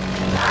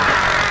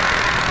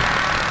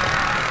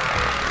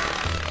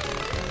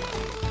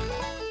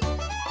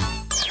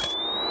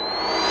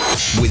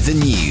 With the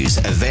news,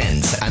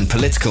 events, and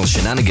political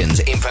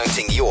shenanigans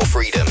impacting your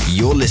freedom,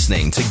 you're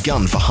listening to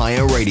Gun for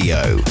Hire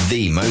Radio,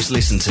 the most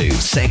listened to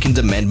Second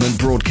Amendment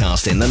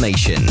broadcast in the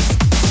nation.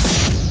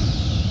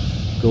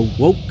 Go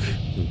woke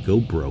and go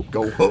broke.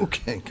 Go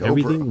woke and go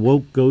Everything broke.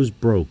 woke goes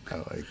broke. I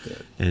like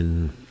that.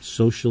 And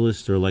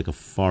socialists are like a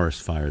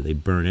forest fire. They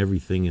burn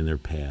everything in their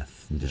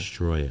path and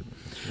destroy it.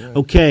 Right.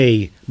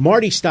 Okay,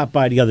 Marty stopped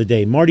by the other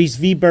day. Marty's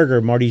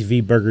V-Burger,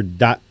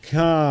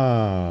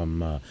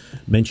 martysvburger.com.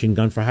 Mention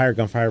Gun for Hire,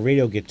 Gun for Hire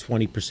Radio, get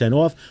 20%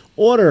 off.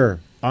 Order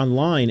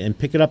online and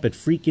pick it up at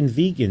Freakin'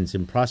 Vegans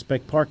in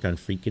Prospect Park on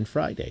Freakin'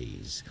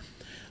 Fridays.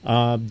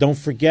 Don't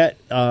forget,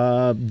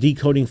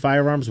 Decoding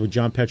Firearms with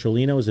John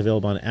Petrolino is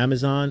available on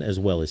Amazon as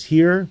well as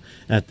here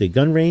at the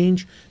gun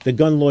range. The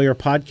Gun Lawyer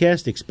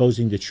Podcast,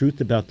 exposing the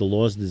truth about the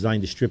laws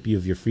designed to strip you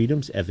of your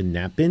freedoms, Evan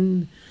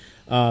Knappen.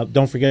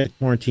 Don't forget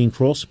Quarantine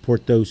Crawl,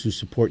 support those who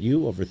support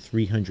you, over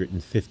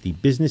 350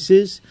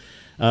 businesses.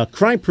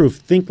 Crime Proof,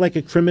 think like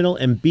a criminal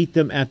and beat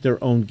them at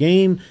their own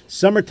game.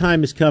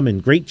 Summertime is coming.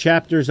 Great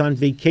chapters on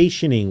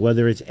vacationing,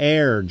 whether it's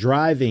air,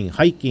 driving,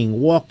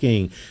 hiking,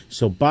 walking.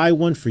 So buy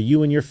one for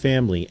you and your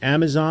family.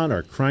 Amazon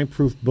or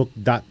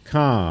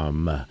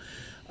crimeproofbook.com.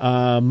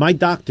 My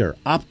doctor,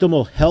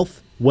 Optimal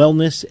Health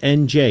Wellness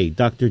NJ,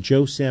 Dr.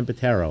 Joe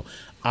Sambataro.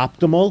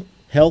 Optimal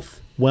Health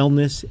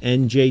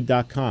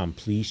wellnessnj.com.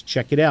 Please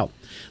check it out.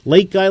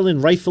 Lake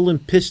Island Rifle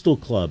and Pistol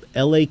Club,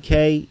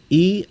 LAKEIS.org.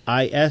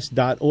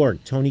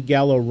 Tony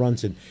Gallo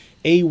runs an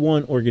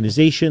A1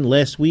 organization.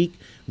 Last week,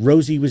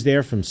 Rosie was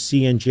there from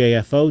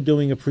CNJFO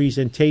doing a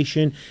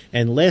presentation,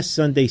 and last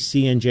Sunday,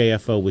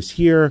 CNJFO was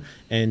here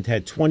and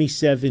had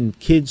 27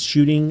 kids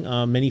shooting,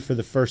 many for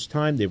the first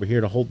time. They were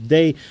here the whole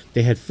day.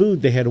 They had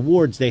food, they had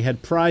awards, they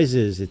had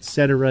prizes,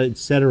 etc.,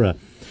 etc.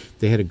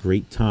 They had a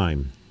great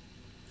time.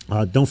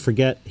 Don't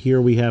forget,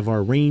 here we have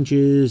our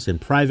ranges and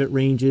private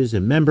ranges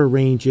and member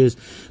ranges,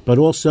 but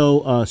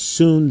also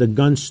soon the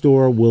gun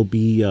store will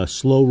be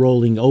slow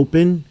rolling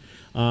open.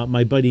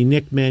 My buddy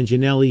Nick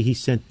Manginelli, he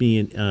sent me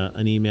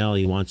an email.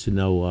 He wants to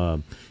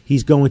know,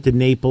 he's going to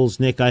Naples.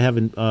 Nick, I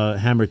haven't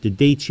hammered the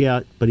dates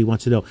yet, but he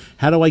wants to know,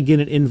 how do I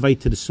get an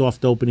invite to the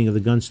soft opening of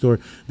the gun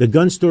store? The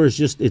gun store is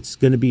it's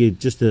going to be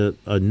just a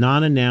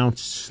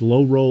non-announced,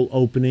 slow roll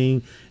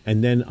opening.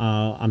 And then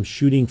I'm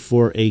shooting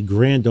for a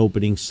grand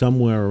opening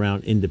somewhere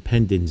around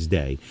Independence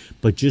Day.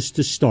 But just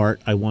to start,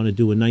 I want to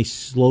do a nice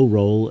slow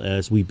roll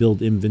as we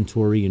build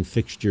inventory and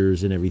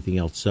fixtures and everything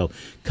else. So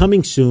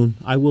coming soon,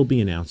 I will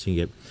be announcing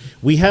it.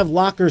 We have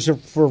lockers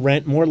for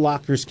rent. More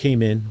lockers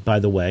came in, by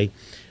the way.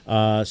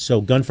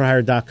 So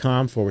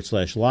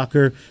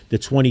gunforhire.com/locker. The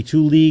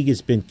 22 League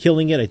has been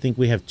killing it. I think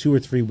we have 2 or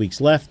 3 weeks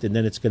left, and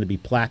then it's going to be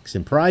plaques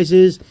and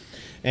prizes.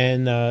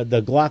 And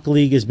the Glock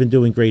League has been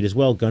doing great as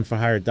well,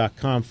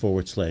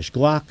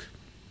 gunforhire.com/Glock.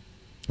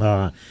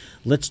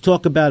 Let's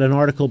talk about an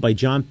article by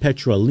John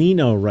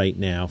Petrolino right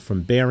now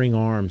from Bearing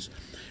Arms.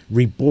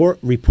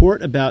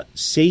 Report about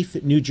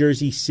safe New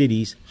Jersey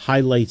cities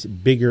highlights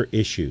bigger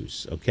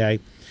issues, okay?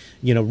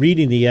 You know,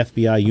 reading the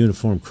FBI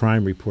Uniform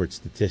Crime Report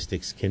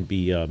statistics can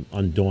be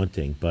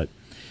undaunting, but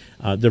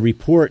the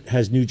report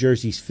has New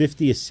Jersey's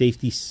 50th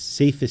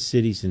safest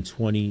cities in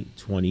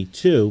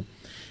 2022.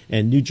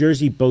 And New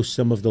Jersey boasts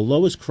some of the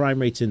lowest crime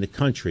rates in the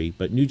country,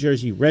 but New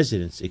Jersey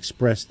residents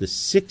express the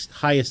 6th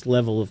highest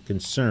level of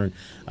concern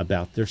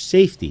about their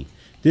safety.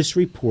 This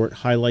report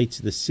highlights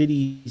the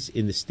cities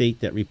in the state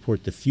that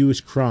report the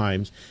fewest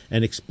crimes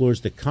and explores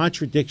the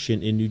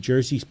contradiction in New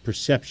Jersey's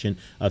perception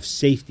of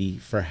safety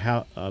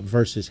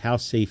versus how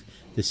safe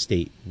the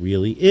state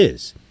really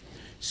is.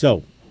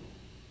 So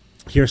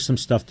here's some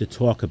stuff to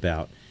talk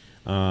about.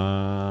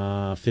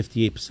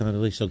 58% of the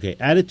list. Okay,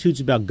 attitudes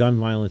about gun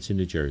violence in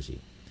New Jersey.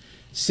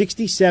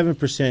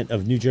 67%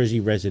 of New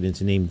Jersey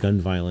residents name gun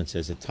violence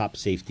as a top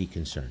safety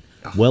concern,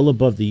 well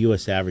above the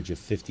U.S. average of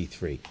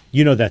 53%.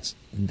 You know, that's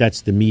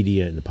the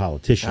media and the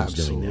politicians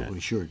doing that. Absolutely,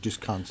 sure. Just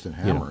constant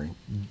hammering.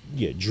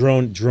 You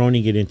know,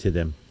 droning it into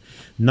them.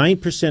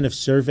 9% of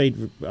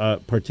surveyed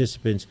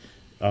participants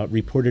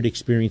reported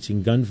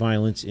experiencing gun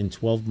violence in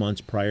 12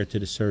 months prior to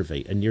the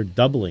survey, a near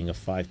doubling of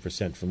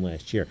 5% from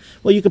last year.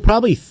 Well, you could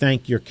probably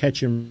thank your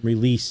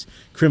catch-and-release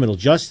criminal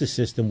justice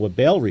system with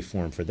bail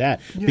reform for that,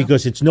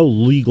 because it's no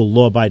legal,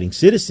 law-abiding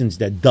citizens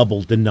that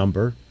doubled the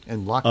number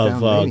of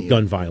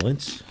gun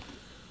violence.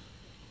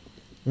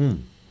 There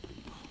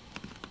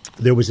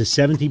was a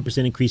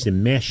 17% increase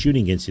in mass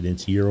shooting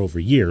incidents year over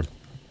year.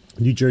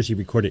 New Jersey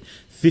recorded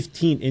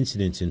 15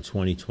 incidents in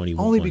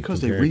 2021. Only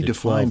because they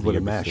redefined what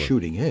a mass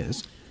shooting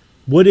is.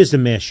 What is a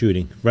mass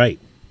shooting? Right.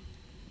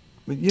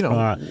 You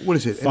know, what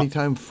is it?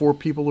 Anytime 4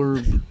 people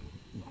are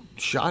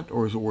shot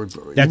or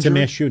that's a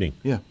mass shooting.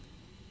 Yeah.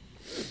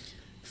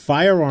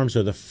 Firearms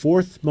are the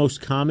fourth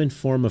most common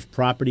form of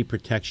property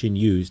protection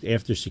used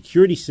after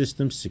security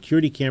systems,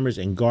 security cameras,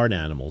 and guard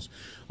animals,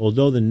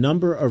 although the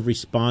number of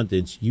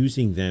respondents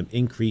using them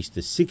increased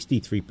to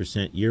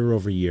 63% year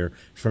over year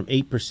from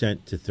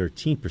 8% to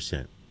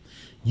 13%.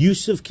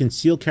 Use of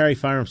concealed carry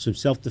firearms from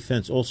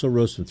self-defense also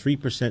rose from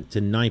 3%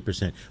 to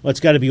 9%. Well, it's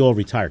got to be all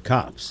retired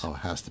cops. Oh, it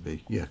has to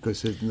be. Yeah,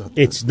 because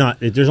it's not.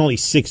 There's only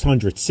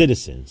 600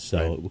 citizens.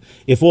 So right.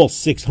 If all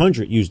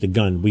 600 used a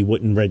gun, we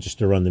wouldn't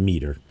register on the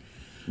meter.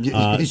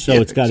 So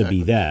it's got to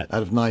be that.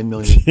 Out of 9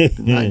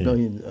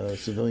 million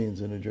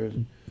civilians in New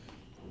Jersey.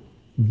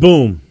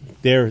 Boom.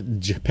 There,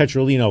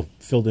 Petrolino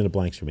filled in the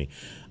blanks for me.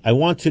 I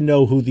want to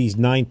know who these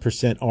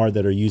 9% are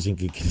that are using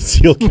a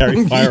concealed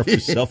carry firearm for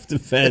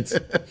self-defense,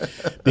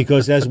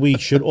 because as we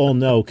should all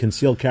know,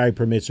 concealed carry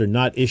permits are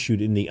not issued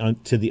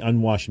to the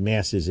unwashed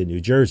masses in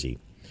New Jersey.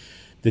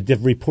 The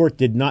report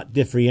did not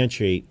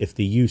differentiate if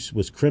the use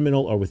was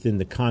criminal or within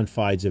the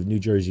confines of New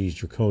Jersey's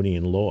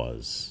draconian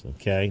laws.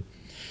 Okay,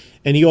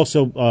 and he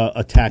also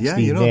attacks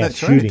the mass that's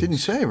shooting. Right. It didn't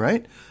say,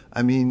 right?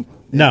 I mean,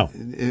 no.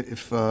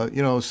 If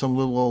some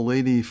little old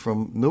lady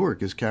from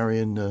Newark is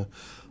carrying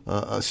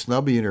a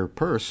snubby in her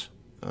purse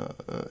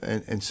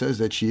and says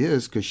that she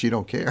is because she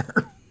don't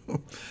care.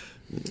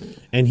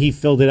 And he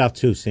filled it out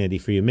too, Sandy,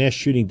 for your mass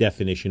shooting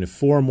definition. If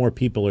 4 or more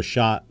people are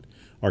shot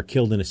or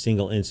killed in a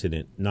single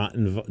incident, not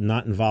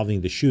involving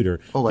the shooter,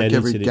 oh, like that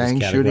every incident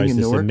gang is shooting in categorized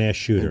as Newark, a mass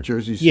shooter, in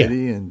Jersey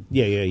City, and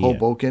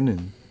Hoboken,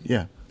 and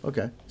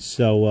okay.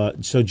 So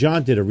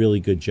John did a really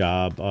good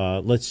job.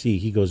 Let's see.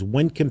 He goes,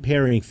 when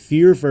comparing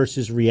fear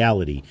versus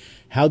reality,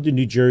 how do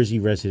New Jersey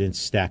residents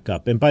stack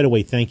up? And by the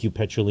way, thank you,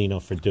 Petrolino,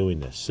 for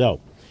doing this.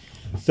 So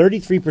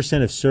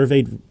 33% of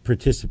surveyed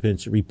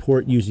participants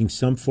report using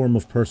some form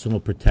of personal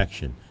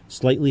protection,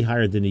 slightly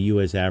higher than the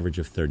U.S. average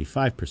of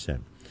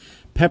 35%.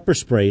 Pepper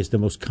spray is the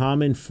most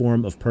common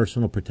form of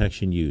personal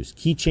protection used.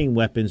 Keychain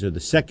weapons are the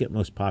second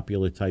most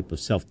popular type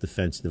of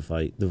self-defense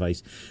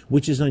device,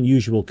 which is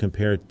unusual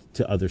compared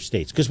to other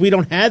states because we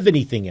don't have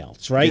anything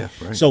else, right?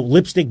 Yeah, right? So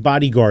lipstick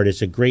bodyguard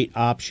is a great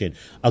option.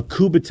 A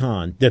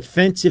Kubotan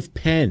defensive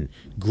pen,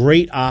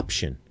 great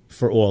option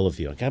for all of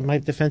you. I got my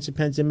defensive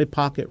pens in my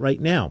pocket right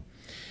now.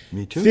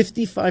 Me too.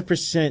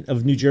 55%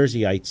 of New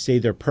Jerseyites say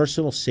their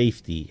personal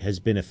safety has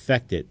been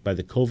affected by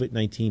the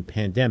COVID-19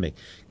 pandemic,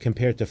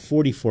 compared to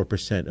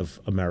 44% of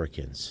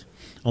Americans.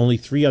 Only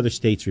 3 other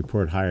states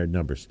report higher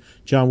numbers.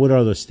 John, what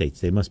are those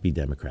states? They must be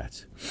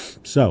Democrats.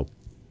 So,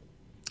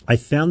 I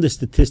found the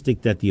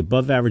statistic that the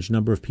above-average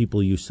number of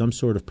people use some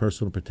sort of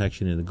personal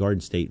protection in the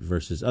Garden State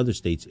versus other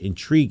states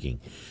intriguing.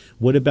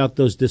 What about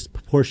those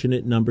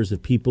disproportionate numbers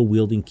of people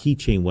wielding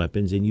keychain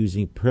weapons and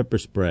using pepper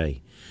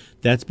spray?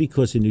 That's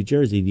because in New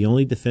Jersey, the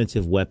only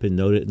defensive weapon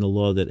noted in the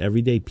law that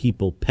everyday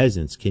people,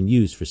 peasants, can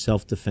use for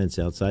self-defense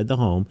outside the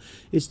home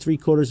is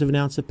 3/4 of an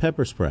ounce of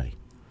pepper spray.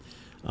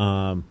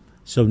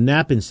 So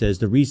Knappen says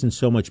the reason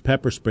so much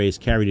pepper spray is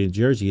carried in New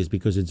Jersey is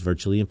because it's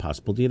virtually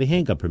impossible to get a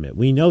handgun permit.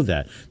 We know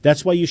that.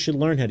 That's why you should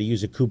learn how to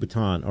use a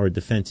Kubotan or a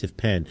defensive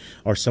pen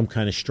or some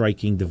kind of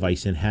striking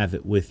device and have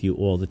it with you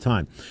all the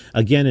time.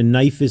 Again, a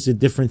knife is a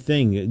different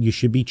thing. You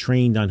should be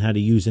trained on how to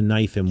use a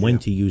knife and when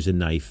to use a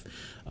knife.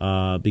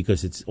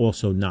 Because it's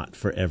also not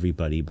for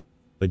everybody.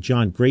 But,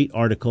 John, great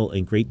article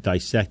and great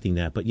dissecting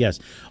that. But, yes,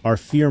 our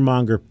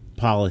fearmonger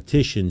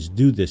politicians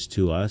do this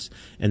to us,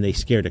 and they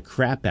scare the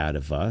crap out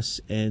of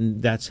us,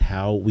 and that's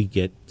how we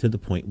get to the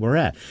point we're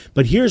at.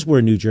 But here's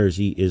where New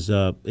Jersey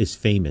is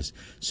famous.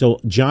 So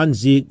John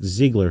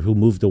Ziegler, who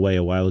moved away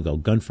a while ago,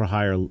 Gun for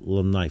Hire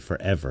alumni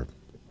forever,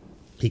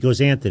 he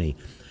goes, Anthony,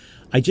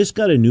 I just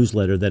got a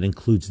newsletter that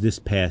includes this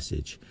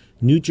passage.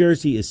 New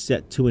Jersey is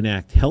set to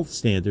enact health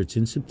standards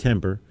in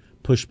September,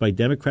 pushed by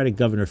Democratic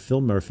Governor Phil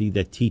Murphy,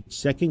 that teach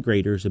second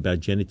graders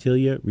about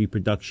genitalia,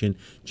 reproduction,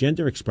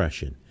 gender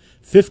expression.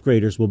 Fifth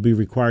graders will be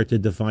required to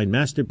define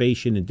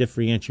masturbation and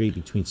differentiate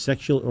between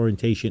sexual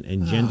orientation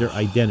and gender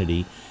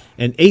identity.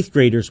 And eighth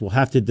graders will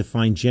have to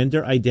define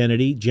gender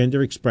identity,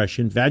 gender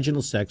expression,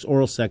 vaginal sex,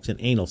 oral sex, and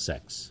anal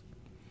sex.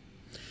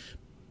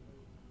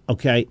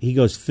 Okay, he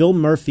goes, Phil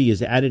Murphy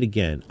is at it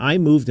again. I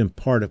moved in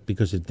part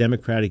because of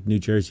Democratic New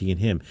Jersey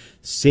and him.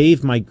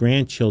 Save my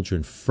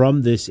grandchildren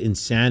from this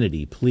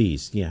insanity,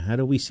 please. Yeah, how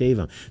do we save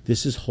them?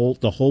 This is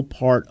the whole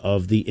part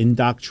of the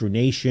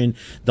indoctrination,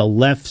 the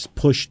left's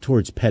push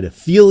towards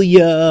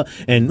pedophilia,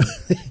 and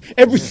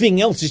everything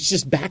else is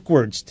just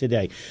backwards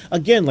today.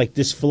 Again, like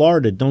this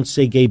Florida Don't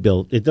Say Gay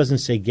bill, it doesn't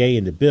say gay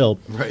in the bill.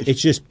 Right.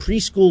 It's just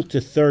preschool to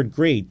 3rd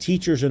grade.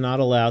 Teachers are not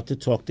allowed to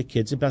talk to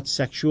kids about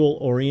sexual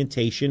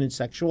orientation and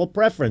sexual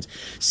preference.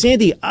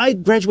 Sandy, I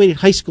graduated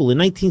high school in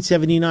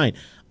 1979.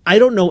 I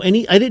didn't know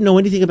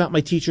anything about my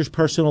teachers'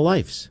 personal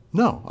lives.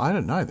 No, I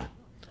didn't either.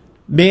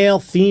 Male,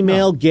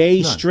 female,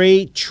 gay, none.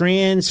 Straight,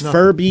 trans,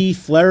 Furby,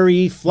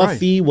 flurry,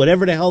 fluffy,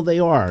 whatever the hell they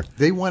are.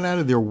 They went out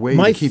of their way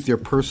to keep their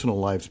personal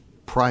lives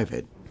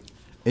private.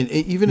 And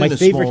even in a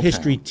small town.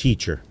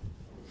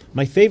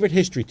 My favorite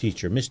history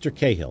teacher, Mr.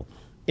 Cahill,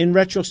 in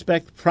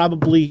retrospect,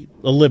 probably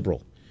a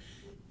liberal.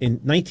 In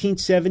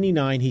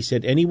 1979, he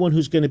said, anyone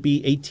who's going to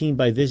be 18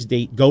 by this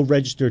date, go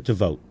register to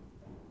vote.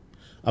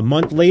 A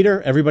month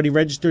later, everybody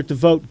registered to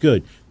vote.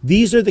 Good.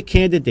 These are the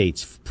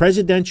candidates,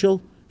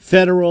 presidential,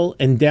 federal,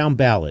 and down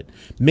ballot.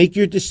 Make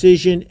your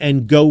decision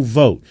and go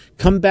vote.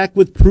 Come back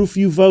with proof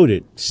you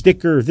voted,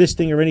 sticker, this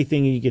thing or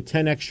anything, and you get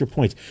 10 extra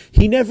points.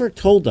 He never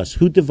told us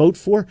who to vote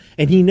for,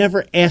 and he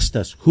never asked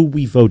us who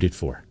we voted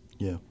for.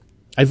 Yeah.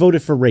 I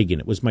voted for Reagan.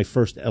 It was my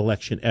first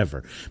election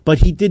ever. But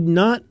he did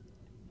not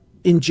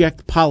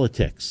inject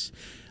politics.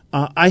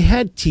 I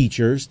had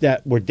teachers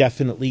that were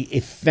definitely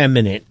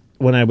effeminate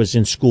when I was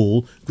in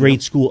school,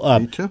 grade school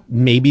up. Me too.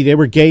 Maybe they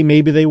were gay,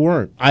 maybe they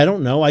weren't. I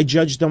don't know. I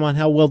judged them on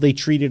how well they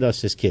treated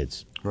us as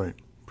kids. Right,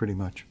 pretty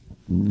much.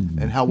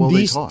 And how well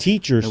These they taught.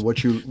 teachers, and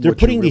what you, they're what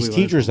putting you really these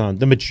teachers on.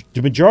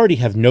 The majority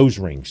have nose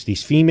rings,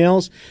 these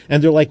females,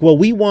 and they're like, well,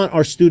 we want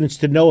our students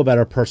to know about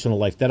our personal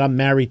life, that I'm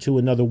married to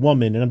another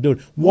woman, and I'm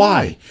doing.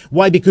 Why?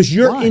 Why? Because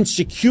you're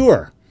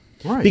insecure.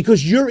 Right.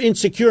 Because you're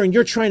insecure, and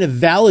you're trying to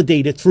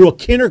validate it through a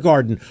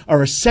kindergarten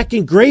or a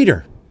second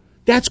grader.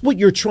 That's what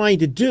you're trying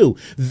to do.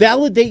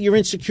 Validate your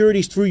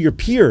insecurities through your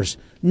peers,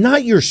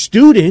 not your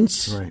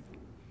students. Right,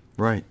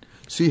 right.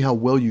 See how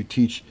well you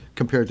teach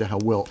compared to how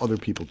well other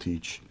people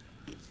teach.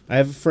 I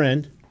have a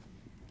friend.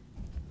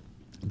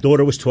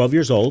 Daughter was 12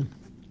 years old.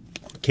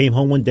 Came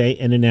home one day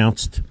and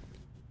announced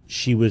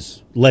she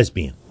was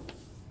lesbian.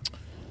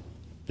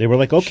 They were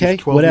like, okay,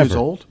 She's 12 whatever. years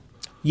old?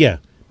 Yeah.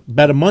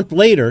 About a month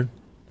later,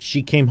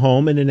 she came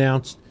home and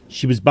announced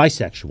she was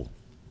bisexual.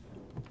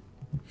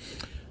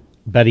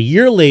 About a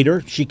year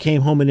later, she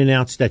came home and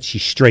announced that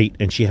she's straight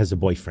and she has a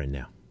boyfriend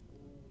now.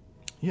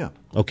 Yeah.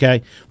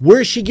 Okay? Where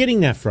is she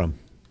getting that from?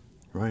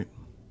 Right.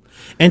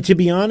 And to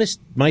be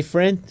honest, my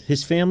friend,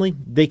 his family,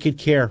 they could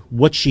care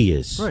what she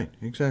is. Right,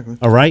 exactly.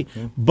 All right?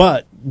 Yeah.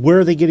 But where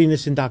are they getting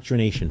this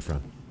indoctrination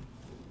from?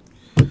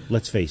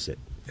 Let's face it.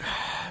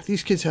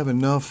 These kids have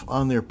enough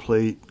on their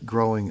plate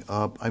growing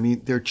up. I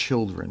mean, they're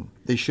children.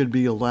 They should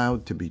be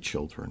allowed to be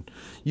children.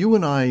 You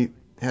and I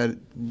had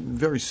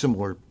very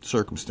similar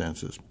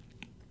circumstances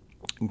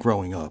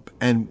growing up,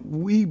 and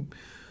we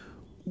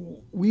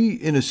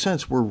in a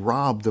sense were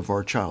robbed of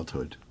our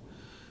childhood.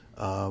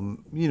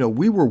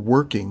 We were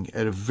working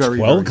at a very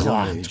young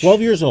age.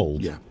 12 years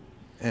old. Yeah,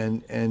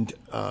 and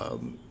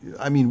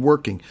I mean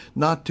working,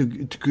 not to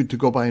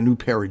go buy a new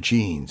pair of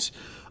jeans,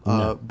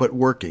 but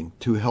working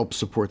to help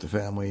support the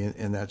family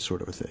and that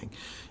sort of a thing.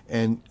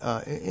 And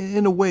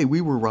in a way,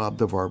 we were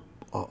robbed of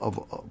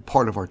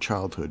part of our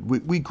childhood.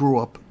 We grew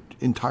up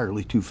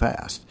entirely too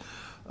fast.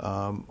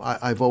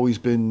 I've always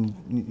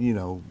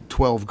been,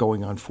 12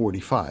 going on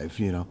 45,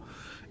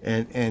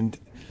 and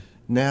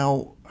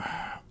now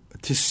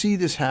to see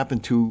this happen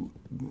to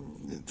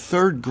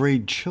third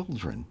grade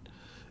children,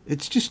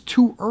 it's just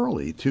too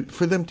early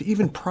for them to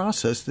even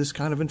process this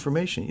kind of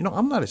information.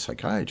 I'm not a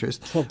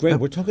psychiatrist. 12th grade.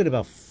 We're talking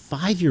about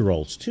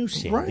 5-year-olds too,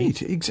 Sandy.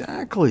 Right,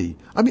 exactly.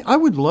 I mean, I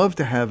would love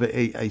to have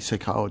a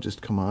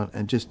psychologist come on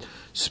and just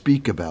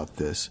speak about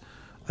this.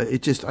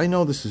 I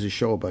know this is a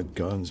show about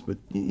guns, but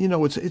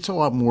it's a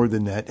lot more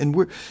than that. And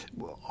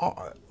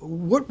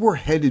what we're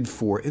headed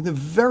for in the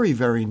very,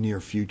 very near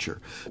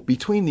future,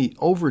 between the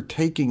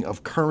overtaking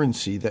of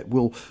currency that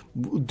will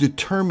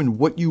determine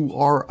what you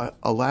are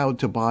allowed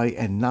to buy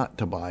and not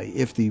to buy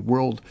if the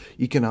World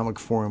Economic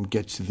Forum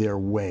gets their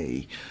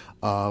way,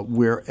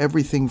 where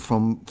everything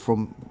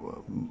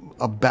from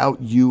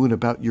about you and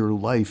about your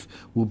life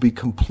will be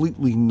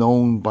completely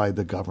known by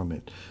the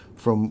government.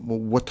 From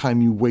what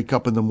time you wake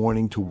up in the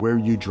morning to where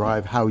you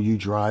drive, how you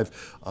drive,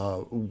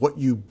 what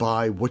you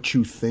buy, what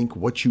you think,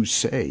 what you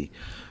say.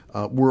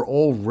 We're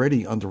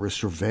already under a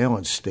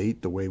surveillance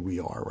state the way we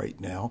are right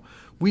now.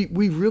 We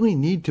really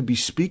need to be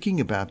speaking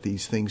about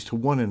these things to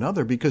one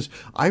another, because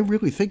I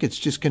really think it's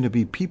just going to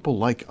be people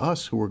like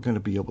us who are going to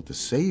be able to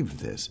save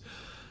this,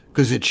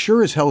 because it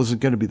sure as hell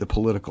isn't going to be the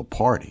political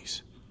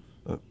parties.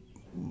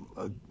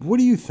 What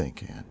do you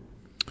think, Ann?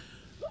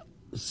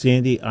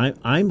 Sandy,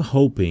 I'm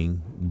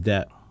hoping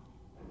that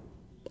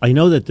I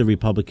know that the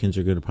Republicans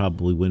are going to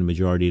probably win a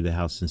majority of the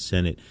House and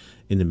Senate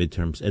in the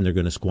midterms, and they're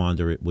going to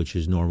squander it, which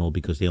is normal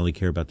because they only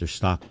care about their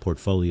stock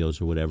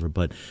portfolios or whatever.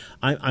 But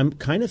I'm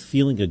kind of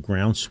feeling a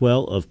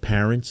groundswell of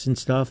parents and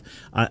stuff.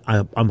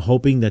 I'm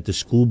hoping that the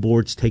school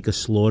boards take a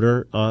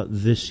slaughter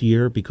this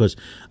year, because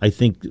I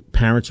think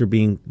parents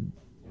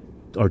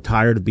are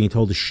tired of being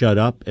told to shut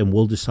up, and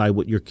we'll decide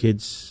what your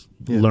kids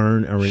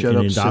learn or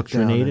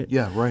indoctrinate it.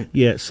 Yeah, right.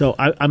 Yeah, so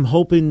I'm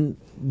hoping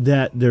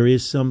that there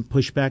is some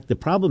pushback. The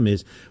problem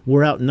is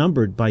we're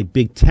outnumbered by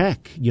big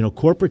tech,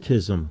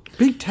 corporatism.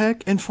 Big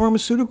tech and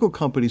pharmaceutical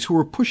companies who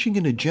are pushing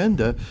an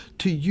agenda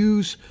to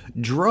use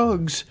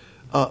drugs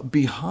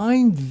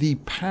behind the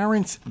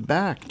parents'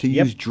 back, to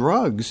use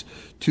drugs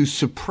to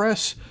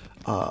suppress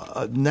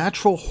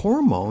natural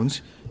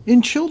hormones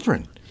in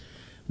children.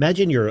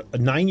 Imagine you're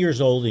 9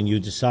 years old and you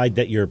decide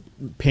that you're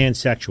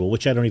pansexual,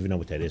 which I don't even know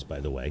what that is,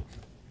 by the way.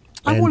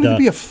 I wanted to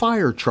be a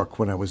fire truck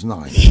when I was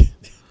 9.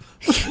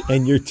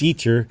 And your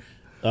teacher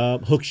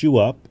hooks you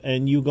up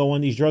and you go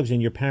on these drugs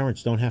and your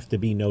parents don't have to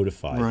be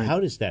notified. Right.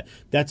 How does that?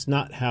 That's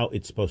not how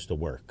it's supposed to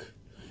work.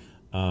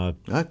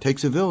 That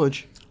takes a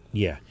village.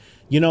 Yeah.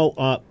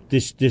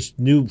 This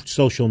new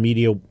social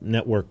media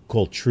network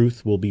called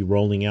Truth will be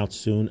rolling out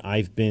soon.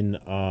 I've been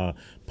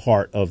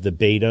part of the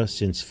beta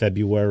since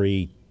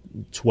February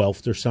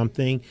 12th or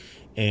something,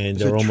 and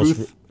Is they're it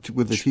Truth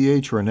with a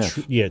TH or an F?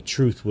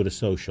 Truth with a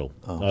social.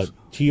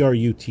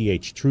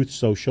 TRUTH, Truth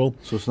Social.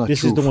 So it's not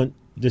This Truth. is the one.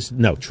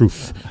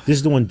 Truth. This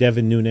is the one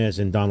Devin Nunes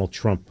and Donald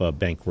Trump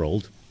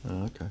bankrolled.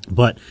 Okay.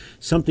 But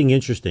something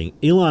interesting,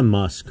 Elon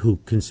Musk, who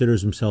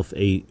considers himself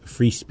a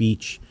free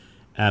speech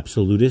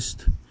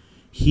absolutist,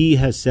 he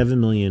has 7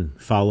 million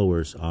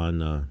followers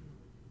on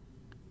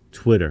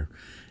Twitter,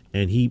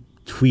 and he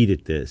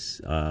tweeted this.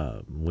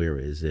 Where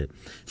is it?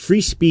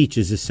 Free speech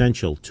is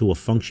essential to a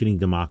functioning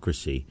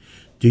democracy.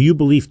 Do you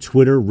believe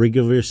Twitter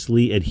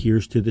rigorously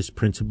adheres to this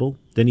principle?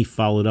 Then he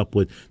followed up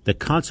with, the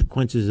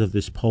consequences of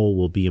this poll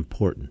will be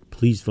important.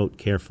 Please vote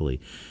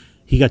carefully.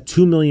 He got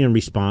 2 million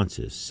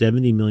responses.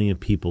 70 million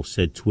people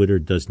said Twitter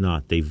does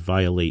not. They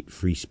violate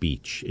free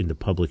speech in the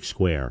public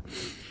square.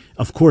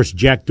 Of course,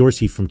 Jack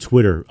Dorsey from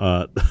Twitter,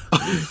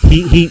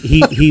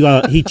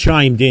 he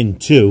chimed in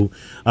too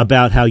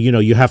about how,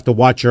 you have to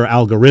watch your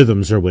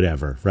algorithms or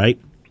whatever, right?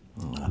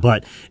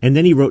 And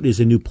then he wrote, is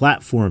a new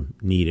platform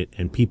needed?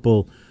 And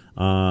people,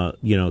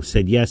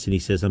 said yes. And he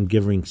says, I'm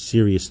giving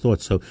serious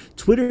thought. So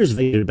Twitter is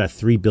valued at about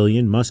 $3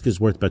 billion. Musk is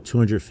worth about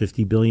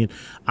 $250 billion.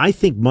 I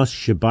think Musk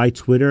should buy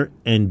Twitter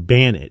and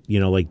ban it,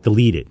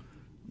 delete it.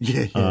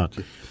 Yeah.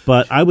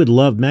 But I would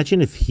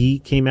imagine if he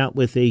came out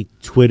with a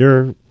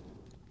Twitter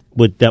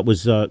that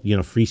was,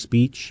 free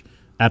speech,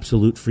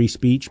 absolute free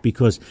speech,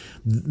 because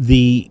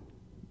these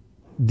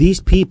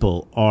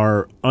people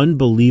are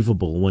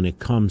unbelievable when it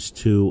comes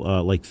to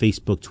like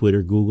Facebook,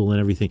 Twitter, Google, and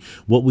everything.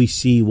 What we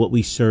see, what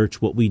we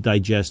search, what we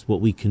digest, what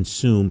we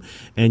consume.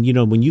 And,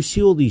 when you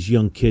see all these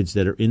young kids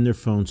that are in their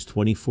phones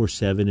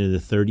 24/7 and the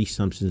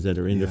 30-somethings that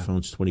are in their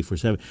phones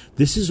 24/7,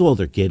 this is all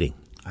they're getting.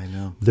 I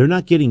know. They're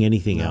not getting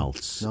anything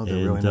else. No, they're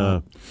really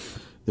not.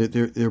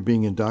 They're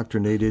being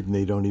indoctrinated, and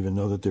they don't even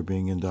know that they're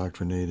being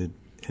indoctrinated.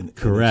 And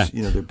correct.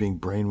 They're being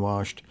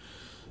brainwashed,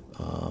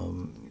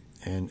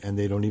 and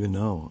they don't even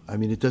know. I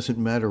mean, it doesn't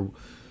matter.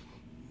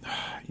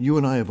 You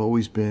and I have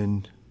always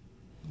been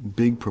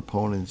big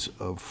proponents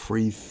of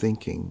free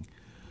thinking,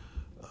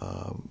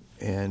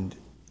 and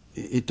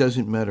it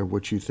doesn't matter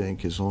what you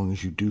think as long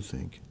as you do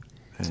think.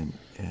 And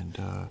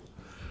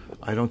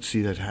I don't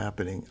see that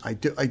happening. I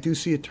do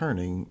see it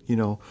turning.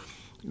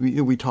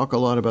 We talk a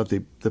lot about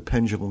the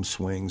pendulum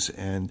swings,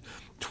 and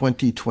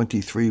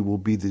 2023 will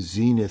be the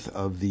zenith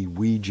of the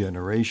we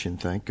generation,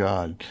 thank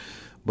God.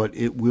 But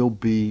it will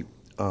be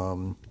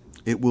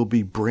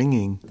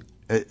bringing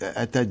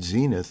at that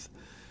zenith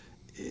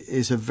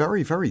is a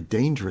very, very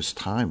dangerous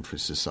time for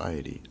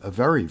society, a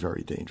very,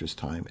 very dangerous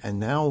time. And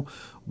now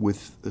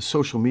with the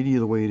social media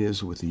the way it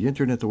is, with the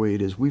internet the way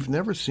it is, we've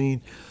never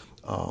seen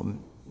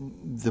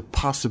the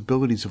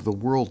possibilities of the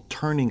world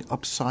turning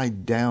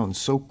upside down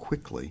so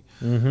quickly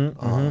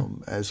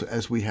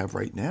as we have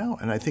right now.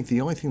 And I think the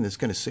only thing that's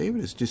going to save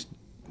it is just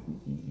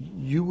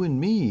you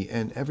and me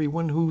and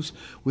everyone who's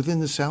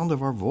within the sound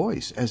of our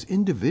voice as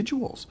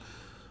individuals.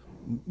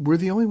 We're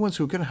the only ones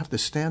who are going to have to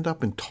stand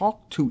up and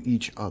talk to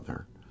each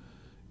other,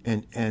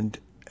 and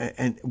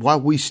while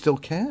we still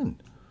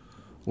can,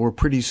 or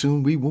pretty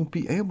soon we won't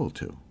be able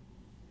to.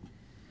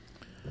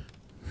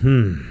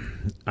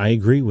 I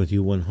agree with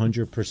you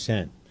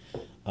 100%.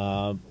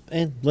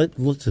 And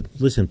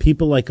listen,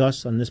 people like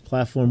us on this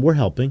platform, we're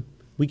helping.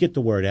 We get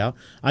the word out.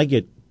 I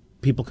get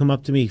people come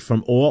up to me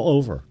from all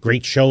over.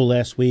 Great show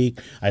last week.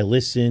 I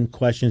listen,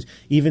 questions.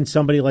 Even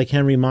somebody like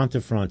Henry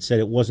Montefront said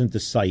it wasn't the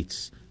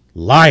sites.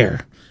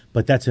 Liar.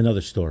 But that's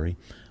another story.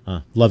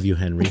 Love you,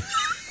 Henry.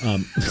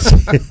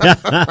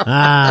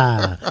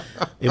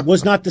 It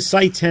was not the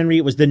sights, Henry.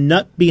 It was the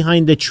nut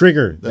behind the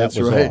trigger. That's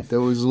that was right. off. That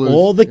was loose.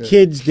 All the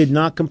kids did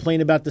not complain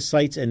about the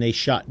sights, and they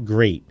shot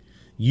great.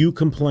 You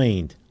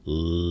complained.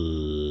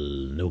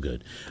 No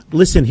good.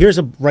 Listen, here's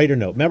a writer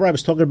note. Remember I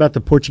was talking about the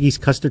Portuguese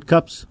custard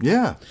cups?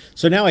 Yeah.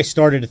 So now I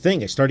started a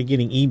thing. I started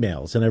getting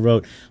emails, and I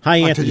wrote, "Hi,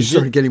 Anthony." You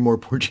started getting more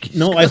Portuguese.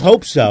 No, I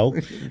hope so.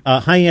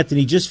 Hi,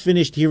 Anthony. Just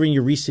finished hearing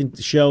your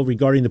recent show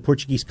regarding the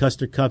Portuguese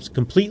custard cups.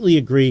 Completely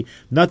agree.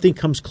 Nothing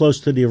comes close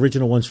to the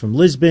original ones from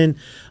Lisbon.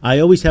 I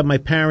always have my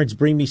parents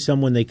bring me some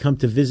when they come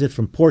to visit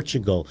from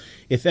Portugal.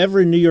 If ever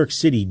in New York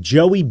City,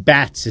 Joey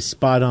Bats is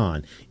spot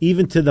on,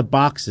 even to the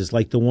boxes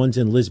like the ones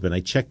in Lisbon. I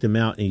checked them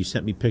out, and you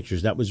sent me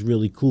pictures. That was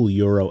really cool,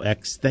 Euro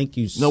X. Thank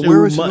you so much.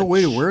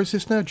 Where is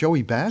this now?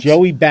 Joey Bats?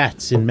 Joey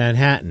Bats in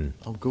Manhattan.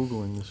 I'm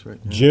Googling this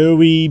right now.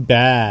 Joey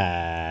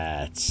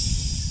Bats.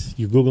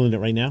 You're Googling it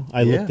right now?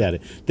 I looked at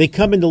it. They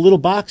come into little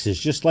boxes,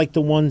 just like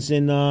the ones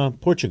in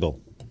Portugal.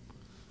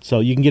 So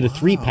you can get a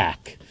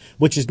 3-pack,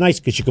 which is nice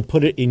because you can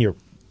put it in your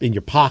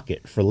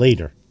pocket for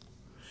later.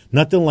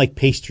 Nothing like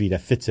pastry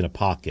that fits in a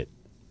pocket.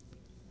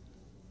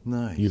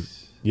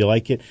 Nice. You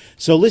like it?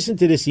 So listen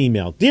to this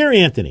email. Dear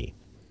Anthony,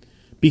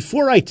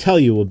 before I tell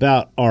you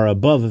about our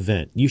above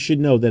event, you should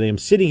know that I am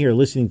sitting here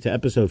listening to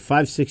episode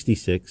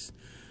 566,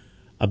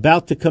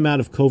 about to come out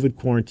of COVID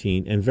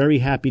quarantine, and very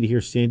happy to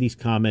hear Sandy's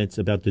comments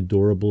about the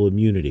durable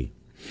immunity.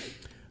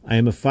 I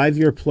am a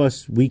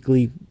 5-year-plus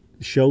weekly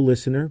show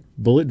listener.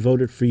 Bullet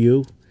voted for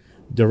you.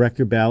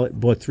 Director ballot.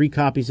 Bought 3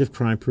 copies of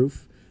Crime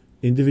Proof.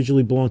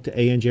 Individually belong to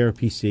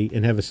ANJRPC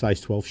and have a size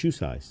 12 shoe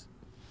size.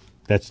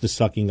 That's the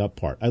sucking up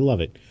part. I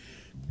love it.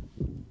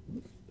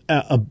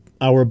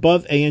 Our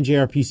above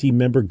ANJRPC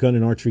member Gun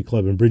and Archery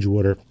Club in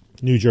Bridgewater,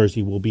 New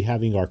Jersey, will be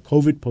having our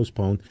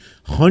COVID-postponed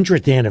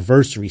 100th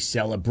anniversary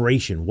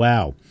celebration.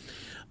 Wow.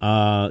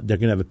 They're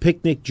going to have a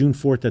picnic June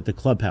 4th at the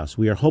clubhouse.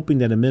 We are hoping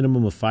that a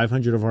minimum of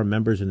 500 of our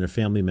members and their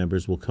family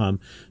members will come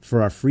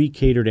for our free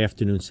catered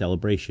afternoon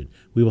celebration.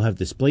 We will have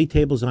display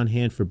tables on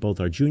hand for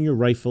both our Junior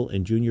Rifle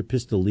and Junior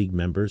Pistol League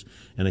members,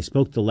 and I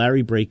spoke to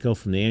Larry Braco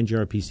from the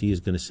ANJRPC, is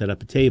going to set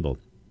up a table.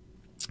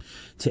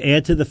 To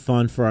add to the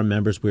fun for our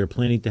members, we are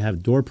planning to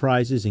have door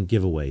prizes and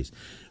giveaways.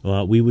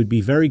 We would be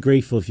very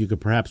grateful if you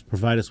could perhaps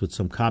provide us with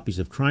some copies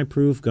of Crime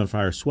Proof,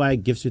 Gunfire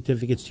swag, gift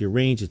certificates to your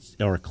range,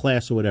 or a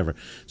class or whatever.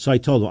 So I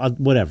told them,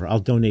 I'll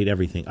donate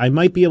everything. I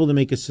might be able to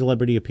make a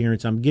celebrity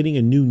appearance. I'm getting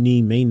a new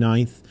knee May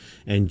 9th,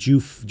 and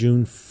June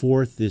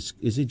 4th.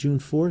 Is it June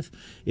 4th?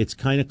 It's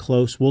kind of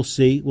close. We'll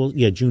see.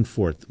 June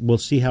 4th. We'll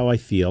see how I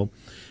feel.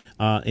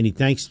 And he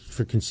thanks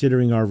for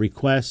considering our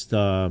request.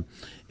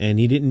 And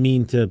he didn't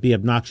mean to be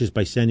obnoxious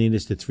by sending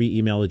this to 3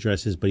 email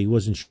addresses, but he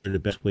wasn't sure the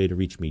best way to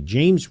reach me.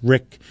 James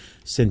Rick,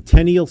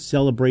 Centennial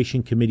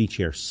Celebration Committee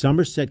Chair,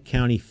 Somerset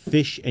County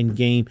Fish and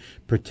Game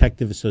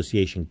Protective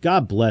Association.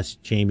 God bless,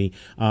 Jamie.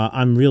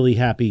 I'm really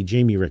happy.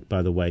 Jamie Rick,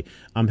 by the way.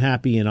 I'm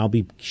happy, and I'll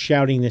be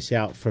shouting this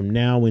out from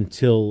now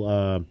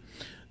until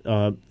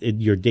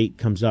your date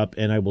comes up,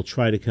 and I will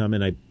try to come,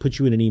 and I put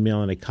you in an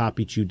email, and I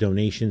copied you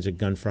donations at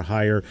Gun for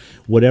Hire,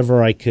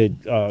 whatever I could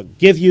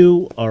give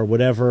you, or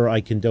whatever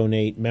I can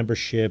donate,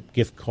 membership,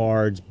 gift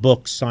cards,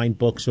 books, signed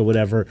books, or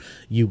whatever.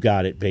 You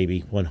got it,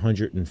 baby,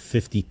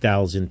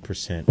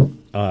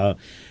 150,000%.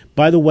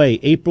 By the way,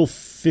 April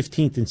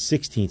 15th and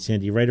 16th,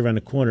 Sandy, right around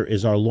the corner,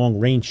 is our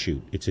long-range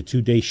shoot. It's a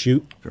 2-day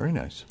shoot. Very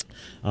nice.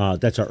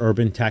 That's our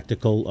urban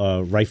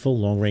tactical rifle,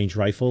 long-range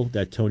rifle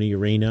that Tony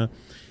Arena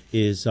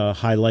is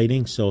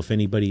highlighting, so if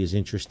anybody is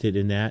interested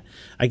in that.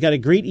 I got a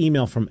great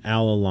email from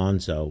Al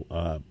Alonso.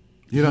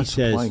 You're not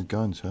supplying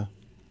guns, huh?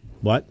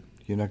 What?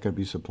 You're not going to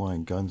be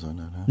supplying guns on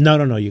that, huh?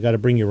 No. You got to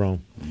bring your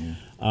own.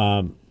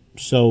 Yeah.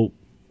 So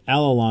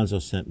Al Alonso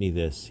sent me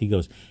this. He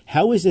goes,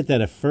 how is it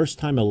that a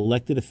first-time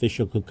elected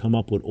official could come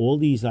up with all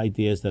these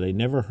ideas that I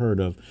never heard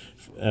of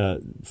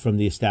from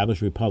the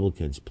established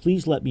Republicans?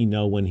 Please let me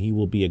know when he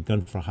will be a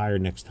Gun for Hire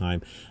next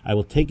time. I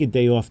will take a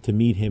day off to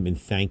meet him and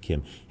thank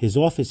him. His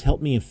office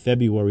helped me in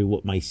February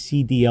with my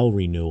CDL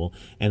renewal,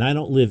 and I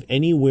don't live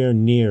anywhere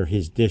near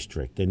his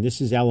district. And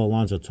this is Al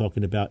Alonso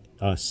talking about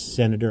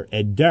Senator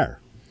Ed Durr,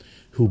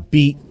 who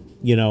beat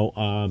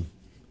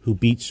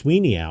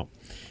Sweeney out.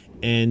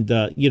 And,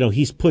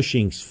 he's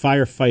pushing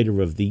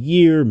Firefighter of the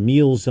Year,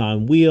 Meals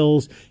on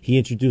Wheels. He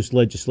introduced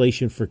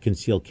legislation for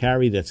concealed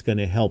carry that's going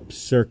to help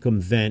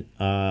circumvent,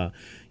 the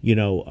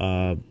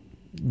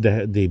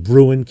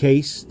Bruin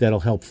case.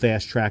 That'll help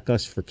fast track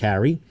us for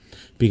carry,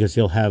 because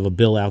he'll have a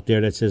bill out there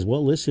that says,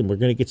 well, listen, we're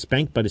going to get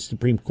spanked by the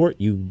Supreme Court,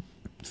 you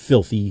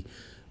filthy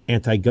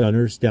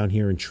anti-gunners down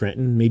here in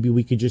Trenton. Maybe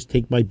we could just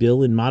take my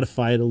bill and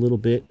modify it a little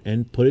bit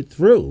and put it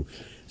through.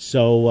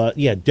 So,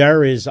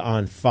 Durr is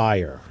on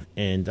fire,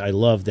 and I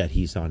love that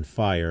he's on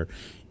fire.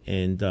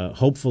 And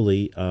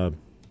hopefully,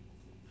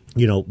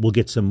 we'll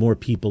get some more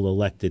people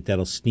elected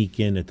that'll sneak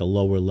in at the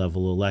lower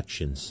level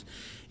elections.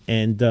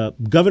 And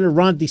Governor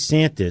Ron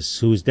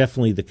DeSantis, who is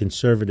definitely the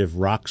conservative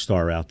rock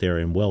star out there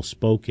and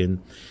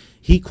well-spoken,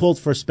 he called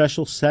for a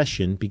special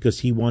session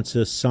because he wants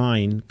to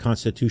sign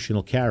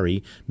constitutional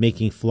carry,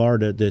 making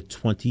Florida the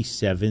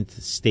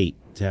 27th state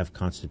to have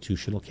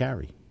constitutional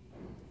carry.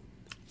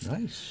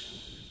 Nice.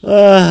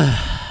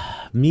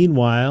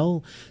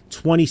 Meanwhile,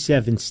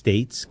 27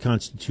 states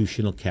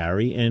constitutional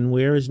carry, and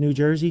where is New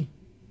Jersey?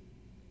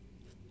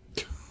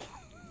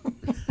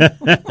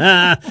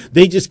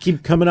 They just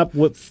keep coming up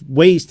with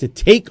ways to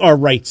take our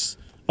rights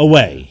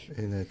away.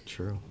 Isn't that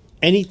true?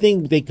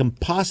 Anything they can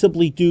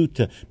possibly do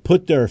to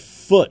put their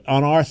foot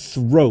on our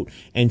throat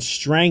and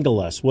strangle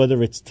us,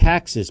 whether it's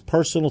taxes,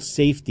 personal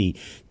safety,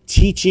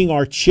 teaching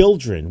our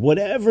children,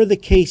 whatever the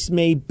case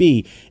may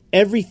be.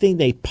 Everything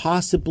they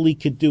possibly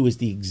could do is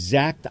the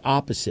exact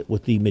opposite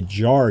what the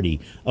majority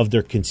of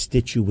their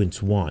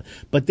constituents want.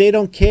 But they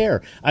don't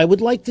care. I would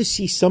like to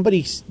see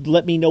somebody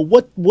let me know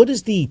what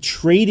does the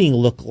trading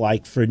look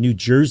like for New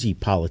Jersey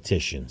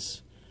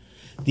politicians?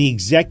 The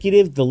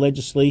executive, the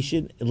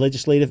legislative,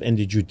 and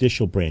the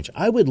judicial branch.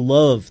 I would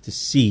love to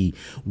see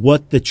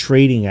what the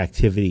trading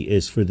activity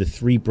is for the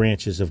 3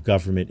 branches of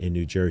government in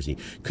New Jersey.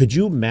 Could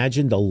you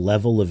imagine the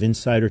level of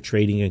insider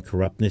trading and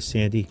corruptness,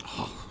 Sandy?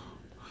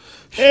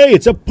 Hey,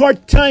 it's a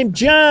part-time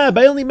job.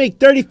 I only make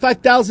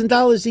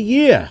 $35,000 a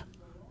year.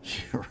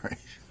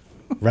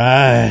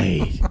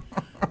 Right.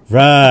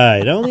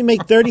 I only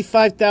make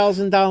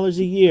 $35,000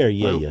 a year.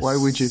 Yeah. Why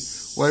would you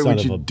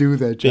do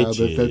that job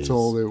if that's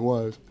all it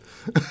was?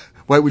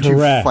 Why would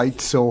Correct. you fight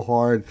so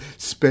hard,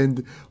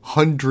 spend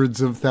hundreds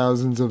of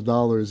thousands of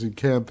dollars in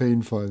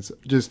campaign funds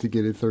just to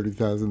get a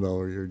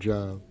 $30,000 a year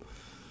job?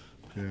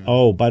 Yeah.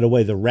 Oh, by the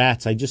way, the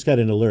rats, I just got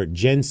an alert.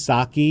 Jen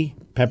Psaki,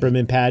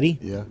 Peppermint Patty.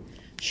 Yeah.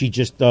 She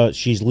just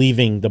she's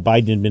leaving the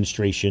Biden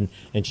administration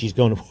and she's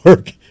going to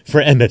work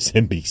for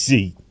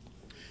MSNBC.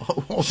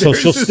 Oh, So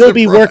she'll there's a still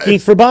be surprise. working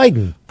for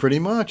Biden, Pretty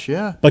much,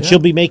 yeah. but yeah. she'll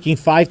be making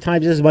 5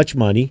 times as much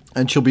money.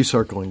 And she'll be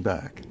circling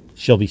back.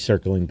 She'll be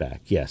circling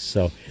back, yes.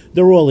 So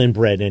they're all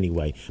inbred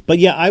anyway. But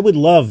yeah, I would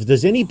love.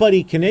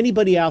 Can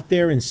anybody out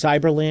there in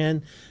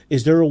Cyberland?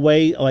 Is there a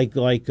way like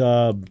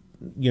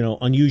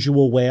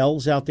unusual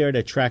whales out there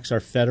that tracks our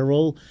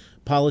federal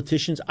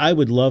politicians? I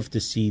would love to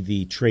see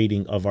the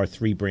trading of our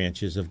 3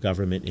 branches of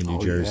government in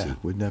New Jersey. Yeah.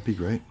 Wouldn't that be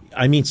great?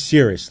 I mean,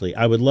 seriously,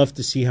 I would love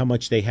to see how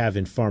much they have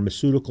in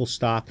pharmaceutical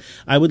stock.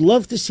 I would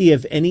love to see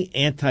if any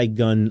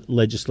anti-gun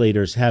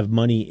legislators have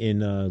money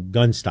in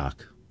gun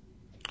stock.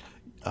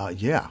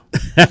 Yeah.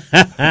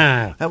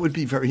 That would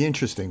be very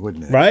interesting,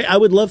 wouldn't it? Right? I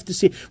would love to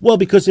see. Well,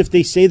 because if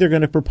they say they're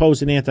going to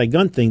propose an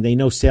anti-gun thing, they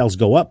know sales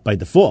go up by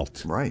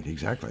default. Right,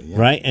 exactly. Yeah.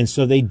 Right? And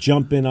so they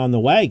jump in on the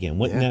wagon.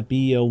 Wouldn't Yeah. that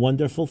be a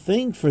wonderful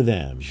thing for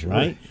them? Sure.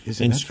 Right?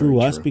 Isn't And that screw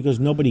very us true? because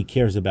nobody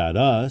cares about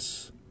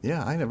us.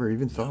 Yeah, I never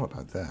even thought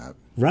about that.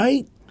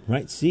 Right?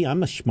 Right. See,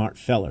 I'm a smart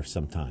feller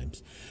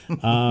sometimes.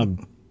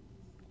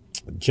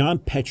 John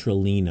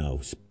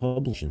Petrolino's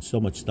publishing so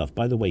much stuff.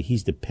 By the way,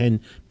 he's the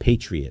Penn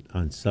Patriot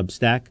on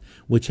Substack,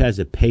 which has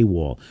a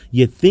paywall.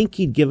 You'd think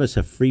he'd give us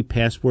a free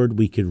password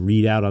we could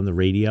read out on the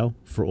radio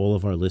for all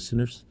of our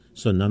listeners,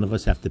 so none of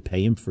us have to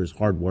pay him for his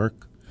hard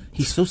work.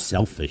 He's so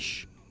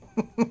selfish.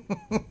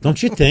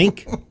 Don't you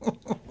think?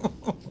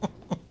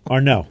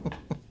 Or no?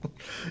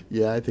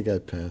 Yeah, I think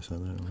I'd pass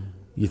on that one.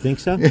 You think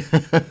so?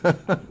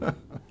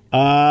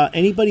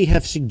 Anybody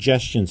have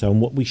suggestions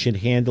on what we should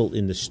handle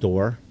in the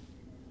store?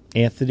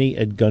 Anthony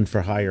at Gun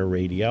for Hire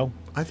Radio.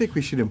 I think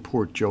we should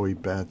import Joey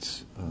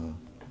Bat's.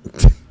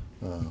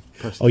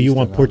 Oh, you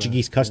want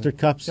Portuguese custard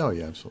cups? Oh,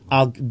 yeah,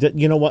 absolutely.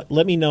 You know what?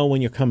 Let me know when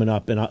you're coming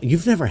up. And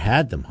you've never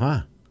had them,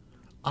 huh?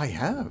 I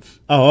have.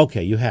 Oh,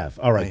 okay, you have.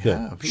 All right, I good.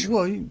 have.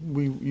 Well,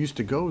 we used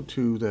to go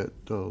to that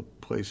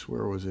place.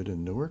 Where was it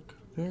in Newark?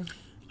 There.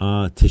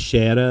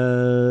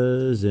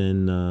 Teixeira's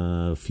and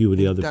a few of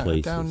the other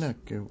places. Down Neck.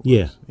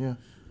 Yeah. Yeah.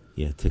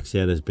 Yeah,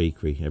 Teixeira's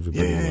Bakery.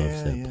 Everybody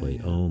loves that place.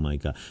 Yeah. Oh, my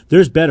God.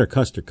 There's better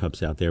custard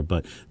cups out there,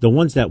 but the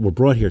ones that were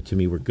brought here to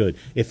me were good.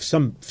 If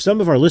some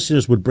of our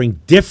listeners would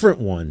bring different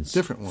ones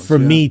for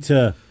me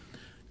to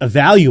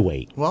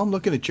evaluate. Well, I'm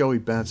looking at Joey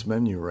Bat's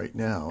menu right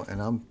now,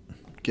 and I'm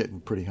getting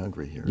pretty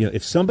hungry here. You know,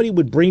 if somebody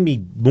would bring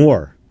me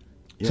more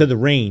to the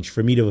range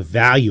for me to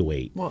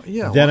evaluate, well,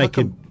 yeah, then I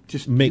could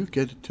just make you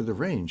get it to the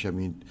range. I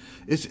mean,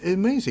 it's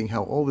amazing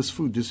how all this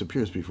food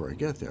disappears before I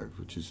get there,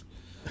 which is.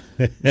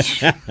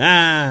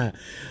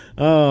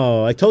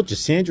 Oh, I told you,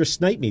 Sandra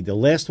sniped me. The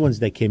last ones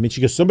that came in, she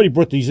goes, somebody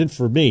brought these in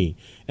for me.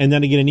 And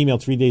then I get an email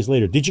 3 days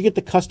later. Did you get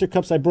the custard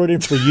cups I brought in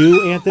for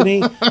you,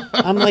 Anthony?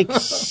 I'm like,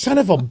 son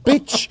of a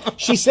bitch.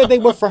 She said they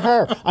were for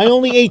her. I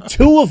only ate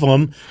 2 of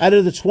them out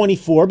of the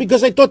 24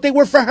 because I thought they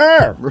were for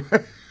her.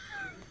 Right.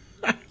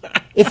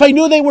 If I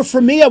knew they were for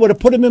me, I would have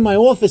put them in my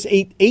office,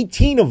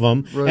 18 of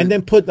them, Right. and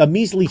then put a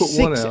measly Put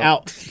 6 one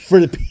out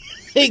for the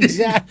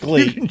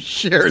Exactly. You can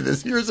share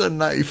this. Here's a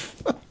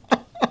knife.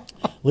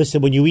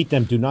 Listen, when you eat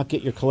them, do not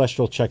get your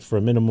cholesterol checked for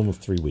a minimum of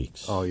 3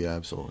 weeks. Oh yeah,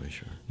 absolutely,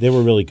 sure. They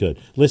were really good.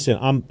 Listen,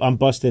 I'm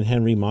busting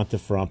Henry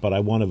Montefront, but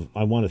I want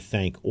to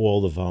thank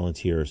all the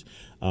volunteers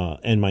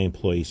and my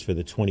employees for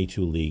the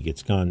 22 league.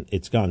 It's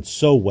gone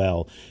so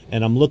well,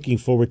 and I'm looking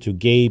forward to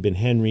Gabe and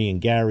Henry and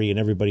Gary and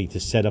everybody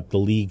to set up the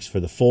leagues for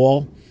the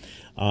fall.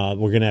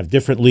 We're going to have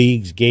different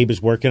leagues. Gabe is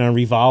working on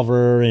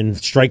revolver and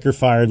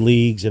striker-fired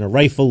leagues and a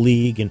rifle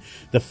league, and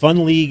the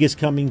fun league is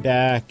coming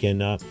back,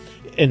 and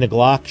the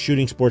Glock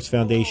Shooting Sports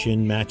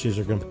Foundation matches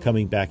are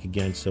coming back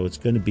again, so it's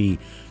going to be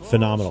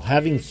phenomenal.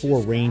 Having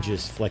 4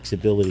 ranges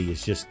flexibility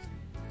is just,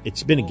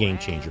 it's been a game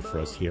changer for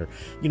us here.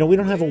 You know, we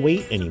don't have a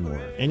wait anymore.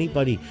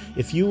 Anybody,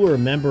 if you were a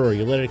member or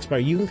you let it expire,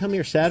 you can come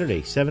here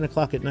Saturday, 7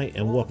 o'clock at night,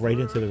 and walk right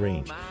into the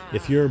range.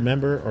 If you're a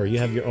member or you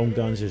have your own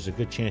guns, there's a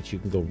good chance you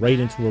can go right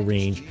into a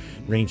range.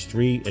 Range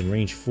 3 and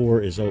Range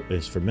 4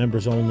 is for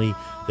members only.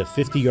 The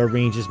 50-yard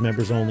range is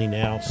members only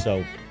now.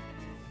 So,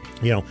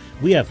 you know,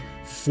 we have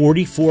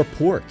 44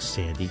 ports,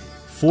 Sandy.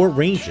 4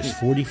 ranges,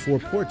 44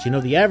 ports. You know,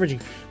 the average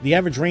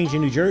range in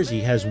New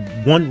Jersey has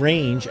 1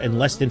 range and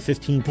less than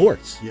 15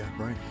 ports. Yeah,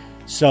 right.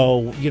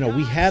 So, you know,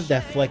 we have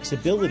that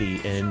flexibility,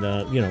 and,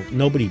 you know,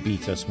 nobody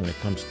beats us when it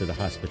comes to the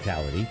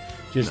hospitality.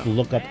 Just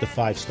look up the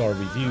 5-star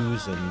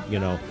reviews and, you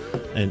know,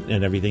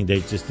 and everything.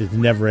 It's a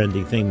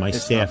never-ending thing. My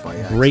staff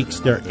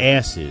breaks their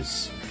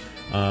asses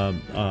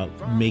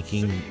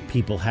making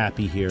people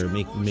happy here,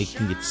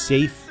 making it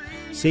safe.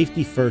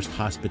 Safety first,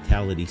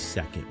 hospitality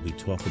second. We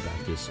talk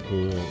about this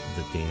all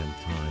the damn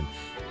time.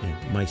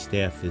 And my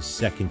staff is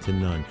second to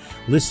none.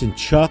 Listen,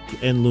 Chuck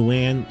and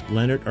Luann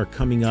Leonard are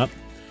coming up.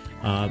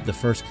 The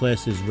first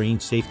class is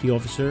Range Safety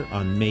Officer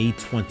on May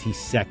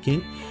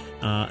 22nd.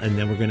 and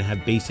then we're going to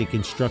have basic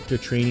instructor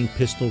training,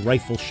 pistol,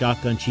 rifle,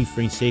 shotgun, chief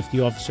range safety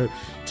officer.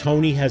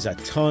 Tony has a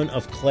ton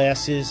of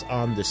classes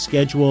on the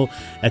schedule.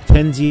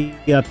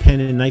 Atenzia pen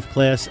and knife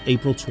class,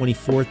 April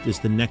 24th is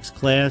the next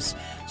class.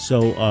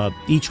 So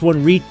each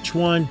one reach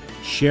one,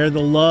 share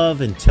the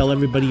love, and tell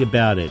everybody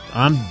about it.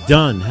 I'm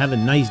done. Have a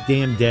nice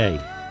damn day.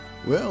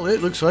 Well,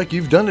 it looks like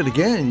you've done it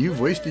again. You've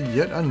wasted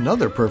yet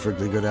another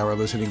perfectly good hour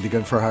listening to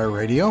Gun for Hire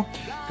Radio.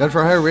 Gun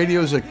for Hire Radio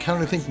is a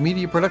Counterthink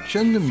media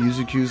production. The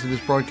music used in this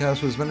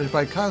broadcast was managed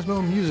by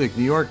Cosmo Music,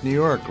 New York, New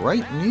York,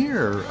 right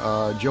near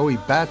Joey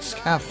Bat's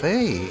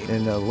Cafe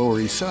in the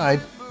Lower East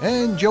Side.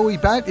 And Joey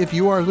Bat, if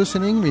you are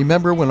listening,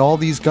 remember when all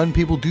these gun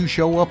people do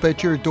show up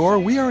at your door,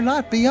 we are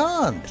not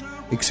beyond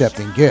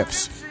accepting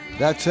gifts.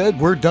 That said,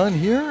 we're done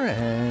here,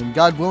 and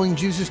God willing,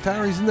 Jesus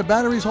tarries and the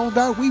batteries hold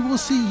out. We will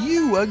see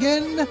you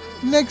again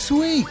next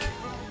week.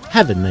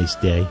 Have a nice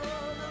day.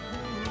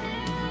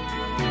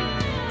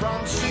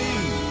 From sea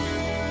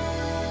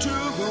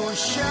to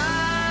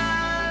shine.